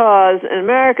 Because in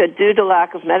America, due to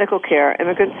lack of medical care,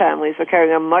 immigrant families are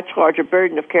carrying a much larger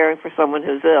burden of caring for someone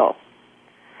who's ill.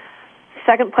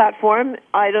 Second platform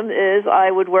item is I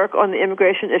would work on the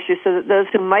immigration issue so that those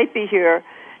who might be here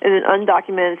in an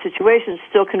undocumented situation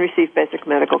still can receive basic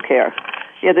medical care.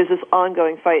 There's this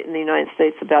ongoing fight in the United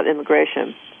States about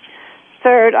immigration.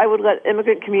 Third, I would let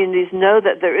immigrant communities know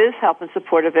that there is help and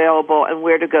support available and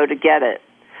where to go to get it.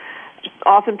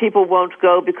 Often people won't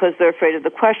go because they're afraid of the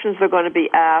questions they're going to be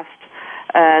asked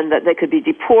and that they could be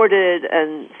deported,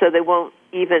 and so they won't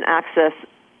even access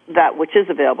that which is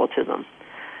available to them.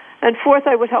 And fourth,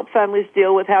 I would help families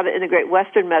deal with how to integrate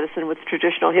Western medicine with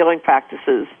traditional healing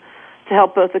practices to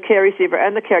help both the care receiver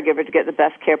and the caregiver to get the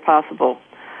best care possible,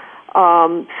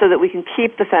 so that we can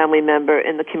keep the family member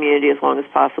in the community as long as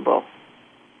possible.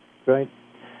 Great.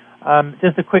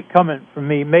 Just a quick comment from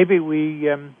me. Maybe we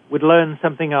would learn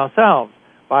something ourselves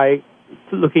by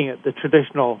looking at the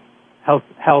traditional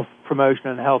health promotion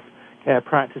and health care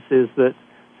practices that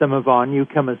some of our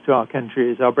newcomers to our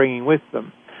countries are bringing with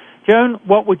them. Joan,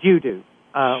 what would you do?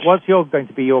 What's going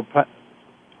to be your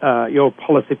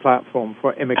policy platform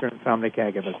for immigrant family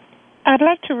caregivers? I'd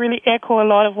like to really echo a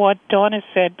lot of what Donna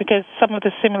said, because some of the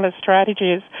similar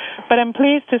strategies. But I'm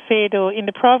pleased to say, though, in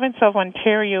the province of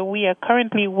Ontario, we are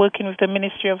currently working with the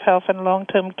Ministry of Health and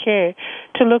Long-Term Care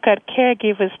to look at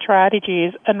caregiver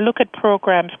strategies and look at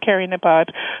programs caring about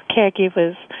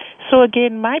caregivers. So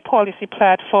again, my policy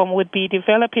platform would be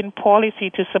developing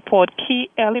policy to support key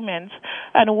elements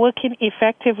and working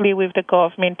effectively with the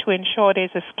government to ensure there's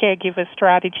a caregiver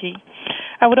strategy.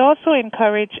 I would also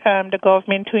encourage the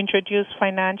government to introduce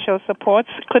financial supports.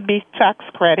 Could be tax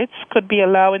credits, could be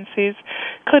allowances,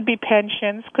 could be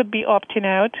pensions, could be opting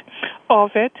out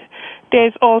of it.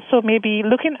 There's also maybe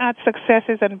looking at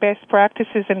successes and best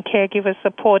practices in caregiver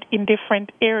support in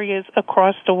different areas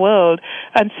across the world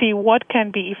and see what can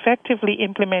be effectively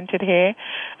implemented here.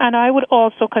 And I would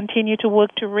also continue to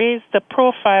work to raise the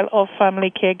profile of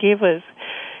family caregivers.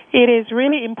 It is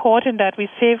really important that we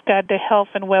safeguard the health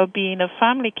and well-being of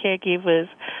family caregivers,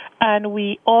 and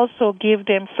we also give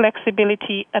them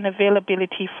flexibility and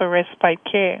availability for respite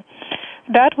care.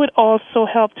 That would also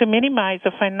help to minimize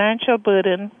the financial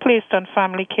burden placed on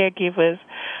family caregivers.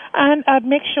 And I'd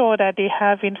make sure that they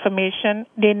have information,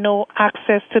 they know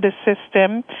access to the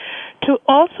system, to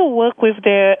also work with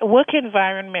their work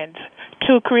environment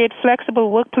to create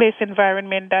flexible workplace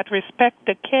environment that respect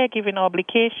the caregiving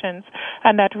obligations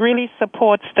and that really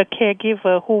supports the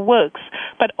caregiver who works,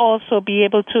 but also be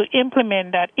able to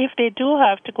implement that if they do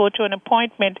have to go to an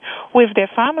appointment with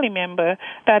their family member,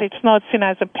 that it's not seen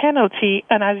as a penalty,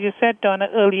 and as you said, Donna,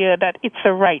 earlier, that it's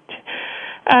a right.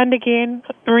 And again,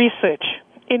 research.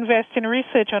 Invest in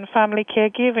research on family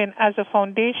caregiving as a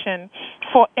foundation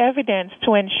for evidence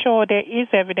to ensure there is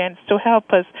evidence to help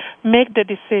us make the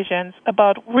decisions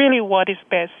about really what is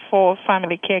best for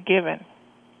family caregiving.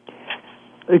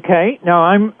 Okay, now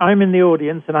I'm in the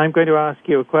audience and I'm going to ask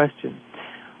you a question.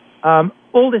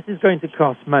 All this is going to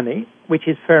cost money, which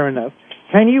is fair enough.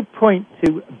 Can you point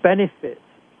to benefits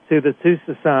to the two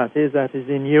societies, that is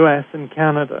in US and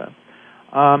Canada,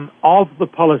 of the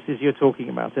policies you're talking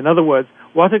about? In other words,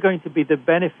 what are going to be the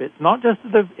benefits, not just to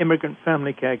the immigrant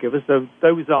family caregivers, though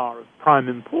those are of prime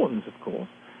importance, of course,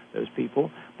 those people,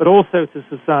 but also to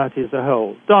society as a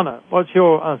whole? Donna, what's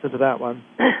your answer to that one?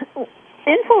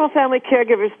 Informal family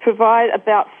caregivers provide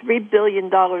about $3 billion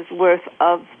worth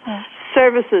of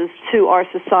services to our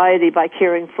society by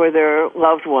caring for their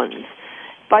loved ones.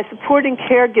 By supporting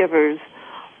caregivers,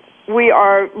 we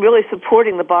are really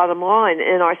supporting the bottom line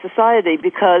in our society,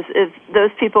 because if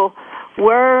those people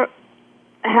were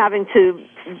having to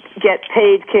get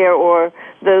paid care or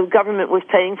the government was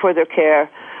paying for their care,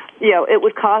 it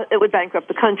would bankrupt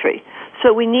the country.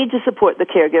 So we need to support the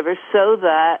caregivers so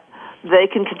that they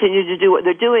can continue to do what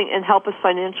they're doing and help us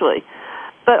financially.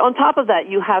 But on top of that,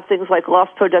 you have things like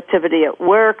lost productivity at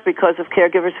work because of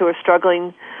caregivers who are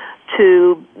struggling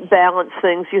to balance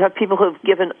things. You have people who have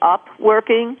given up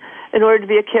working in order to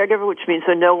be a caregiver, which means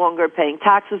they're no longer paying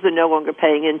taxes, they're no longer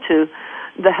paying into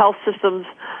the health systems.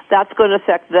 That's going to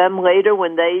affect them later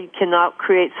when they cannot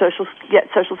get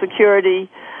Social Security,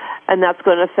 and that's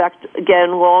going to affect,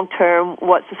 again, long-term,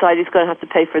 what society's going to have to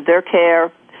pay for their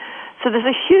care. So there's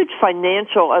a huge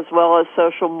financial as well as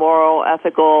social, moral,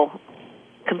 ethical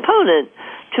component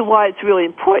to why it's really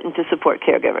important to support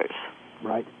caregivers.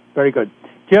 Right. Very good.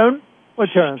 Joan,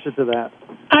 What's your answer to that?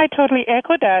 I totally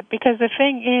echo that, because the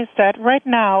thing is that right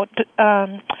now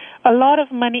a lot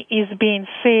of money is being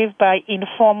saved by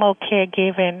informal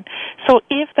caregiving. So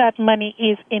if that money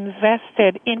is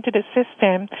invested into the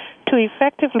system to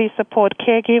effectively support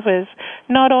caregivers,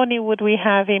 not only would we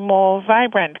have a more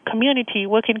vibrant community,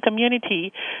 working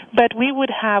community, but we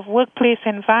would have workplace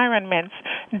environments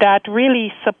that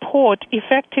really support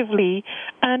effectively,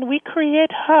 and we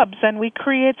create hubs and we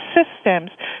create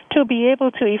systems to be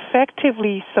able to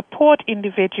effectively support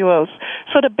individuals.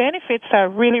 So the benefits are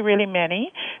really, really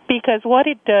many, because what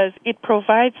it does, it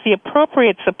provides the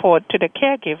appropriate support to the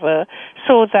caregiver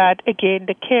so that, again,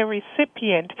 the care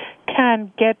recipient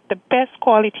can get the best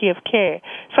quality of care.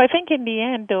 So I think in the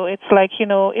end, though, it's like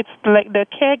the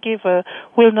caregiver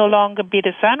will no longer be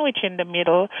the sandwich in the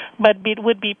middle, but it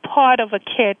would be part of a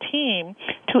care team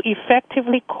to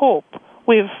effectively cope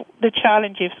with the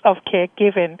challenges of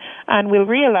caregiving. And we'll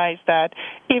realize that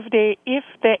if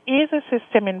there is a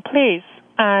system in place,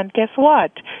 and guess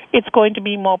what? It's going to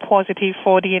be more positive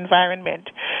for the environment.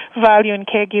 Value in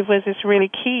caregivers is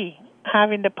really key.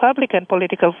 Having the public and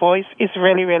political voice is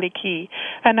really, really key.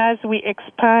 And as we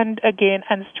expand again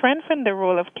and strengthen the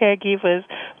role of caregivers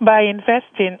by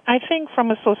investing, I think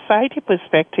from a society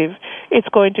perspective, it's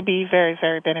going to be very,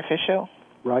 very beneficial.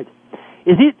 Right.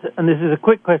 Is it, and this is a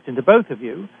quick question to both of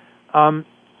you, and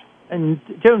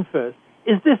Joan first,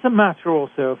 is this a matter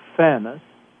also of fairness?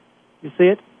 You see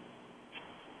it?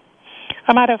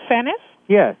 A matter of fairness?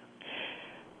 Yes.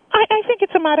 I think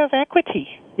it's a matter of equity.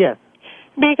 Yes.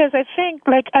 Because I think,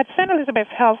 like at St. Elizabeth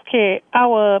Healthcare,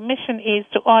 our mission is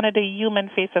to honor the human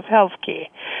face of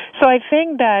healthcare. So I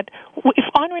think that if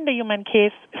honoring the human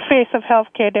face of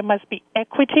healthcare, there must be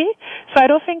equity. So I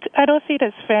don't see it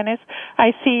as fairness.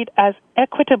 I see it as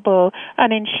equitable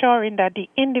and ensuring that the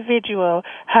individual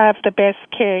have the best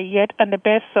care yet and the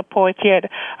best support yet.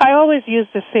 I always use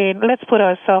the saying, let's put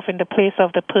ourselves in the place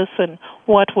of the person.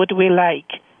 What would we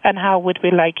like? And how would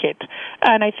we like it?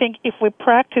 And I think if we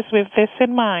practice with this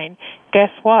in mind,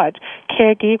 guess what?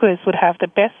 Caregivers would have the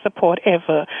best support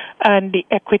ever, and the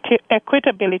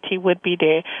equitability would be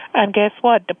there. And guess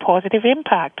what? The positive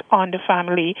impact on the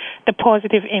family, the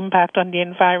positive impact on the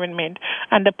environment,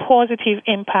 and the positive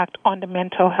impact on the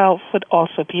mental health would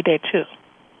also be there too.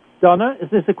 Donna, is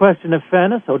this a question of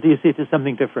fairness, or do you see it as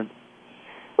something different?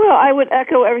 Well, I would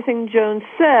echo everything Joan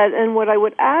said, and what I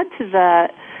would add to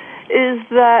that is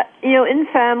that, in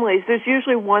families, there's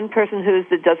usually one person who is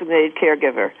the designated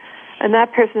caregiver, and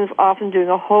that person is often doing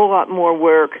a whole lot more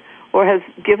work or has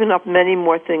given up many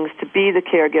more things to be the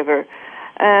caregiver,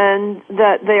 and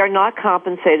that they are not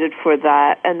compensated for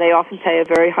that, and they often pay a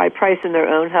very high price in their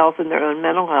own health and their own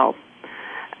mental health.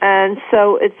 And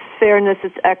so it's fairness,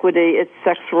 it's equity, it's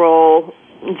sex role,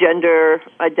 gender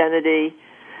identity.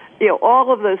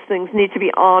 All of those things need to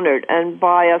be honored, and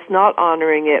by us not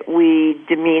honoring it, we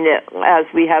demean it, as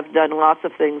we have done lots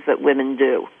of things that women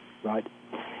do. Right.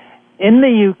 In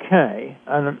the UK,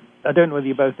 and I don't know whether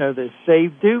you both know this, they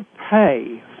do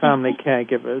pay family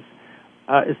caregivers.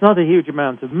 It's not a huge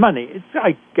amount of money.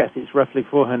 I guess it's roughly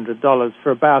 $400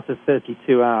 for about a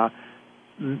 32-hour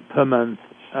per month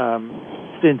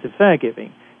stint of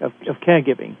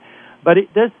caregiving. But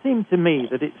it does seem to me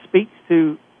that it speaks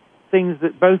to things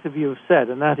that both of you have said,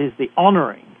 and that is the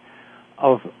honoring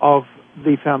of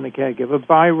the family caregiver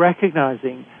by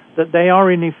recognizing that they are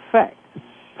in effect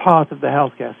part of the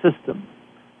healthcare system.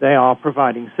 They are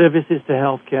providing services to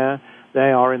healthcare.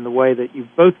 They are, in the way that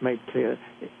you've both made clear,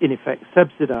 in effect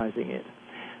subsidizing it.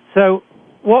 So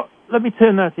let me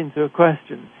turn that into a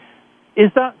question.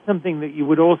 Is that something that you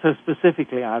would also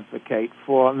specifically advocate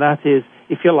for, and that is,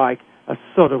 if you like, a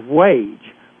sort of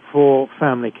wage for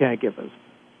family caregivers?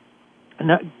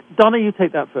 Now, Donna, you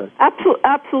take that first.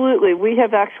 Absolutely. We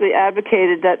have actually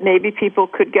advocated that maybe people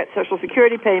could get Social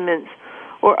Security payments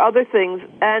or other things,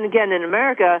 and again, in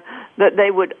America, that they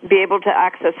would be able to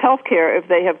access health care if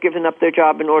they have given up their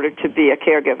job in order to be a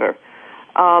caregiver.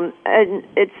 And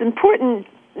it's important.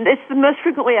 It's the most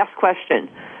frequently asked question.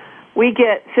 We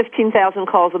get 15,000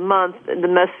 calls a month, and the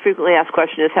most frequently asked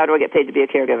question is, how do I get paid to be a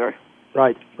caregiver?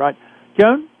 Right.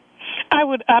 Joan? I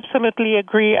would absolutely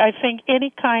agree. I think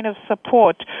any kind of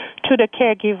support to the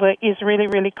caregiver is really,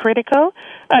 really critical.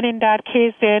 And in that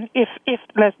case, then, if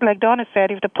like Donna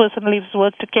said, if the person leaves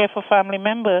work to care for a family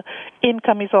member,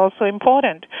 income is also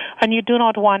important. And you do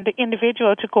not want the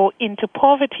individual to go into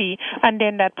poverty, and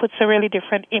then that puts a really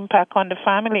different impact on the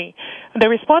family. The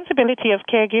responsibility of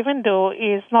caregiving, though,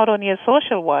 is not only a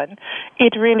social one.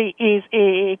 It really is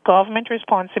a government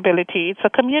responsibility. It's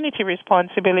a community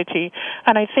responsibility.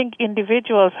 And I think individuals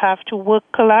individuals have to work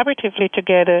collaboratively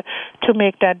together to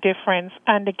make that difference,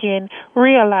 and again,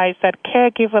 realize that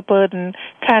caregiver burden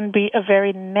can be a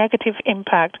very negative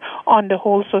impact on the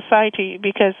whole society,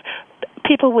 because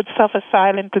people would suffer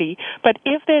silently. But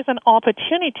if there's an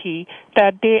opportunity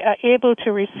that they are able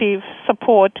to receive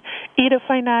support, either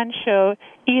financial,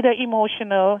 either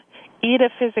emotional, either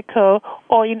physical,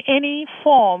 or in any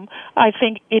form, I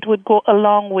think it would go a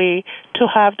long way to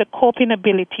have the coping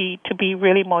ability to be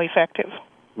really more effective.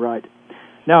 Right.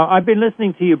 Now, I've been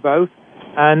listening to you both,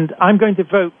 and I'm going to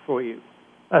vote for you.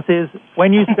 That is,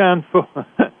 when you stand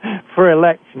for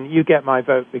election, you get my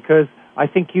vote, because I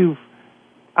think you've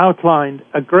outlined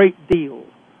a great deal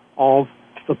of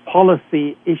the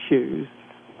policy issues,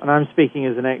 and I'm speaking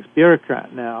as an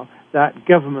ex-bureaucrat now, that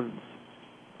governments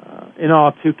in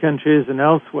our two countries and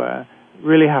elsewhere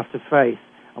really have to face.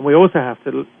 And we also have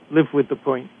to live with the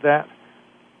point that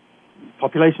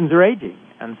populations are aging,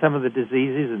 and some of the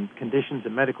diseases and conditions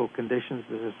and medical conditions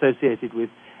that are associated with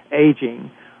aging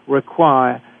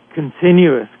require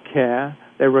continuous care.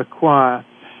 They require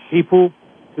people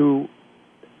who,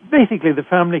 basically the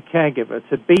family caregiver,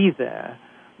 to be there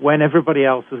when everybody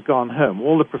else has gone home.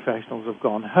 All the professionals have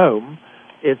gone home.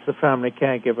 It's the family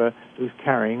caregiver who's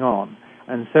carrying on.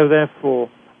 And so, therefore,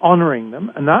 honoring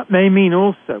them, and that may mean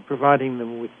also providing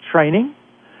them with training.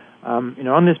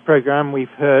 On this program, we've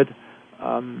heard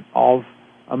of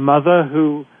a mother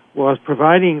who was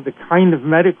providing the kind of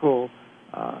medical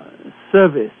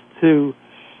service to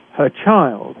her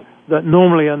child that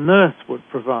normally a nurse would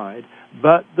provide,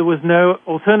 but there was no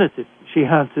alternative. She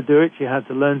had to do it. She had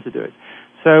to learn to do it.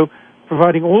 So,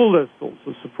 providing all those sorts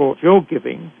of support you're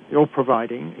giving, you're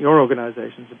providing, your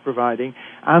organizations are providing,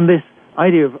 and this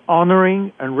idea of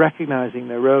honoring and recognizing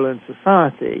their role in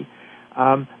society,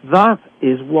 that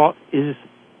is what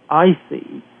I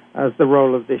see as the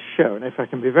role of this show. And if I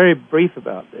can be very brief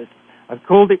about this, I've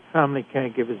called it Family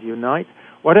Caregivers Unite.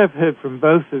 What I've heard from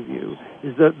both of you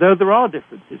is that though there are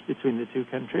differences between the two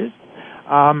countries,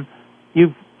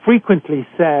 you've frequently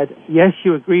said, yes,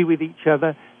 you agree with each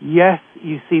other, yes,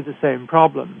 you see the same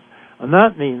problems. And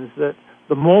that means that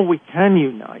the more we can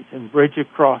unite and bridge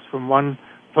across from one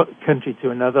country to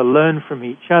another, learn from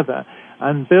each other,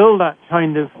 and build that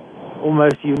kind of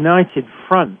almost united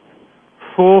front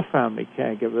for family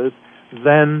caregivers,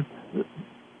 then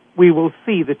we will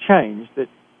see the change that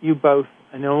you both,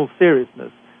 in all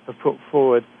seriousness, have put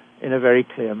forward in a very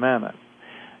clear manner.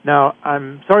 Now,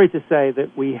 I'm sorry to say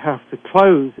that we have to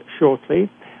close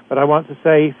shortly, but I want to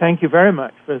say thank you very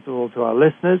much, first of all, to our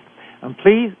listeners, and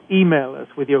please email us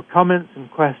with your comments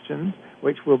and questions,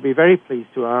 which we'll be very pleased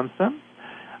to answer.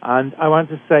 And I want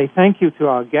to say thank you to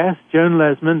our guests, Joan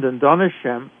Lesmond and Donna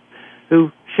Schempp,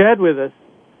 who shared with us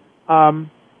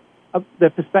their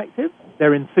perspectives,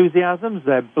 their enthusiasms,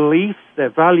 their beliefs,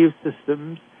 their value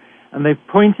systems, and they've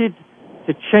pointed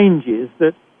to changes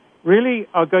that really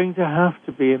are going to have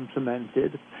to be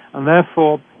implemented. And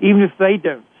therefore, even if they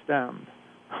don't stand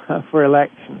for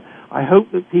election, I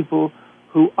hope that people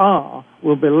who are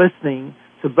will be listening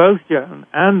to both Joan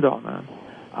and Donna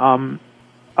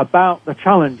about the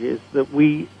challenges that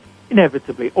we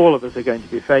inevitably, all of us, are going to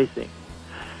be facing.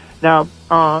 Now,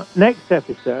 our next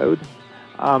episode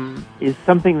is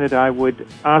something that I would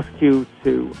ask you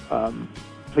to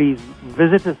please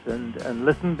visit us and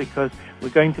listen, because we're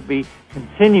going to be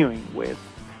continuing with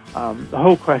the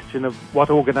whole question of what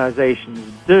organizations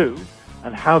do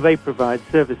and how they provide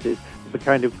services to the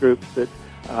kind of groups that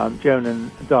Joan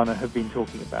and Donna have been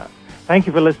talking about. Thank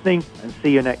you for listening, and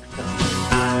see you next time.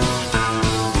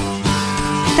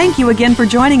 Thank you again for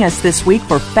joining us this week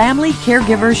for Family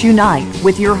Caregivers Unite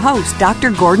with your host,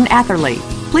 Dr. Gordon Atherley.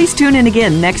 Please tune in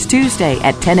again next Tuesday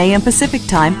at 10 a.m. Pacific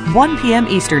Time, 1 p.m.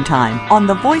 Eastern Time on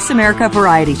the Voice America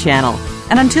Variety Channel.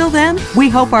 And until then, we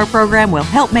hope our program will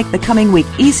help make the coming week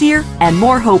easier and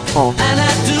more hopeful. And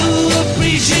I do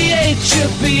appreciate you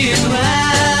being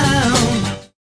right.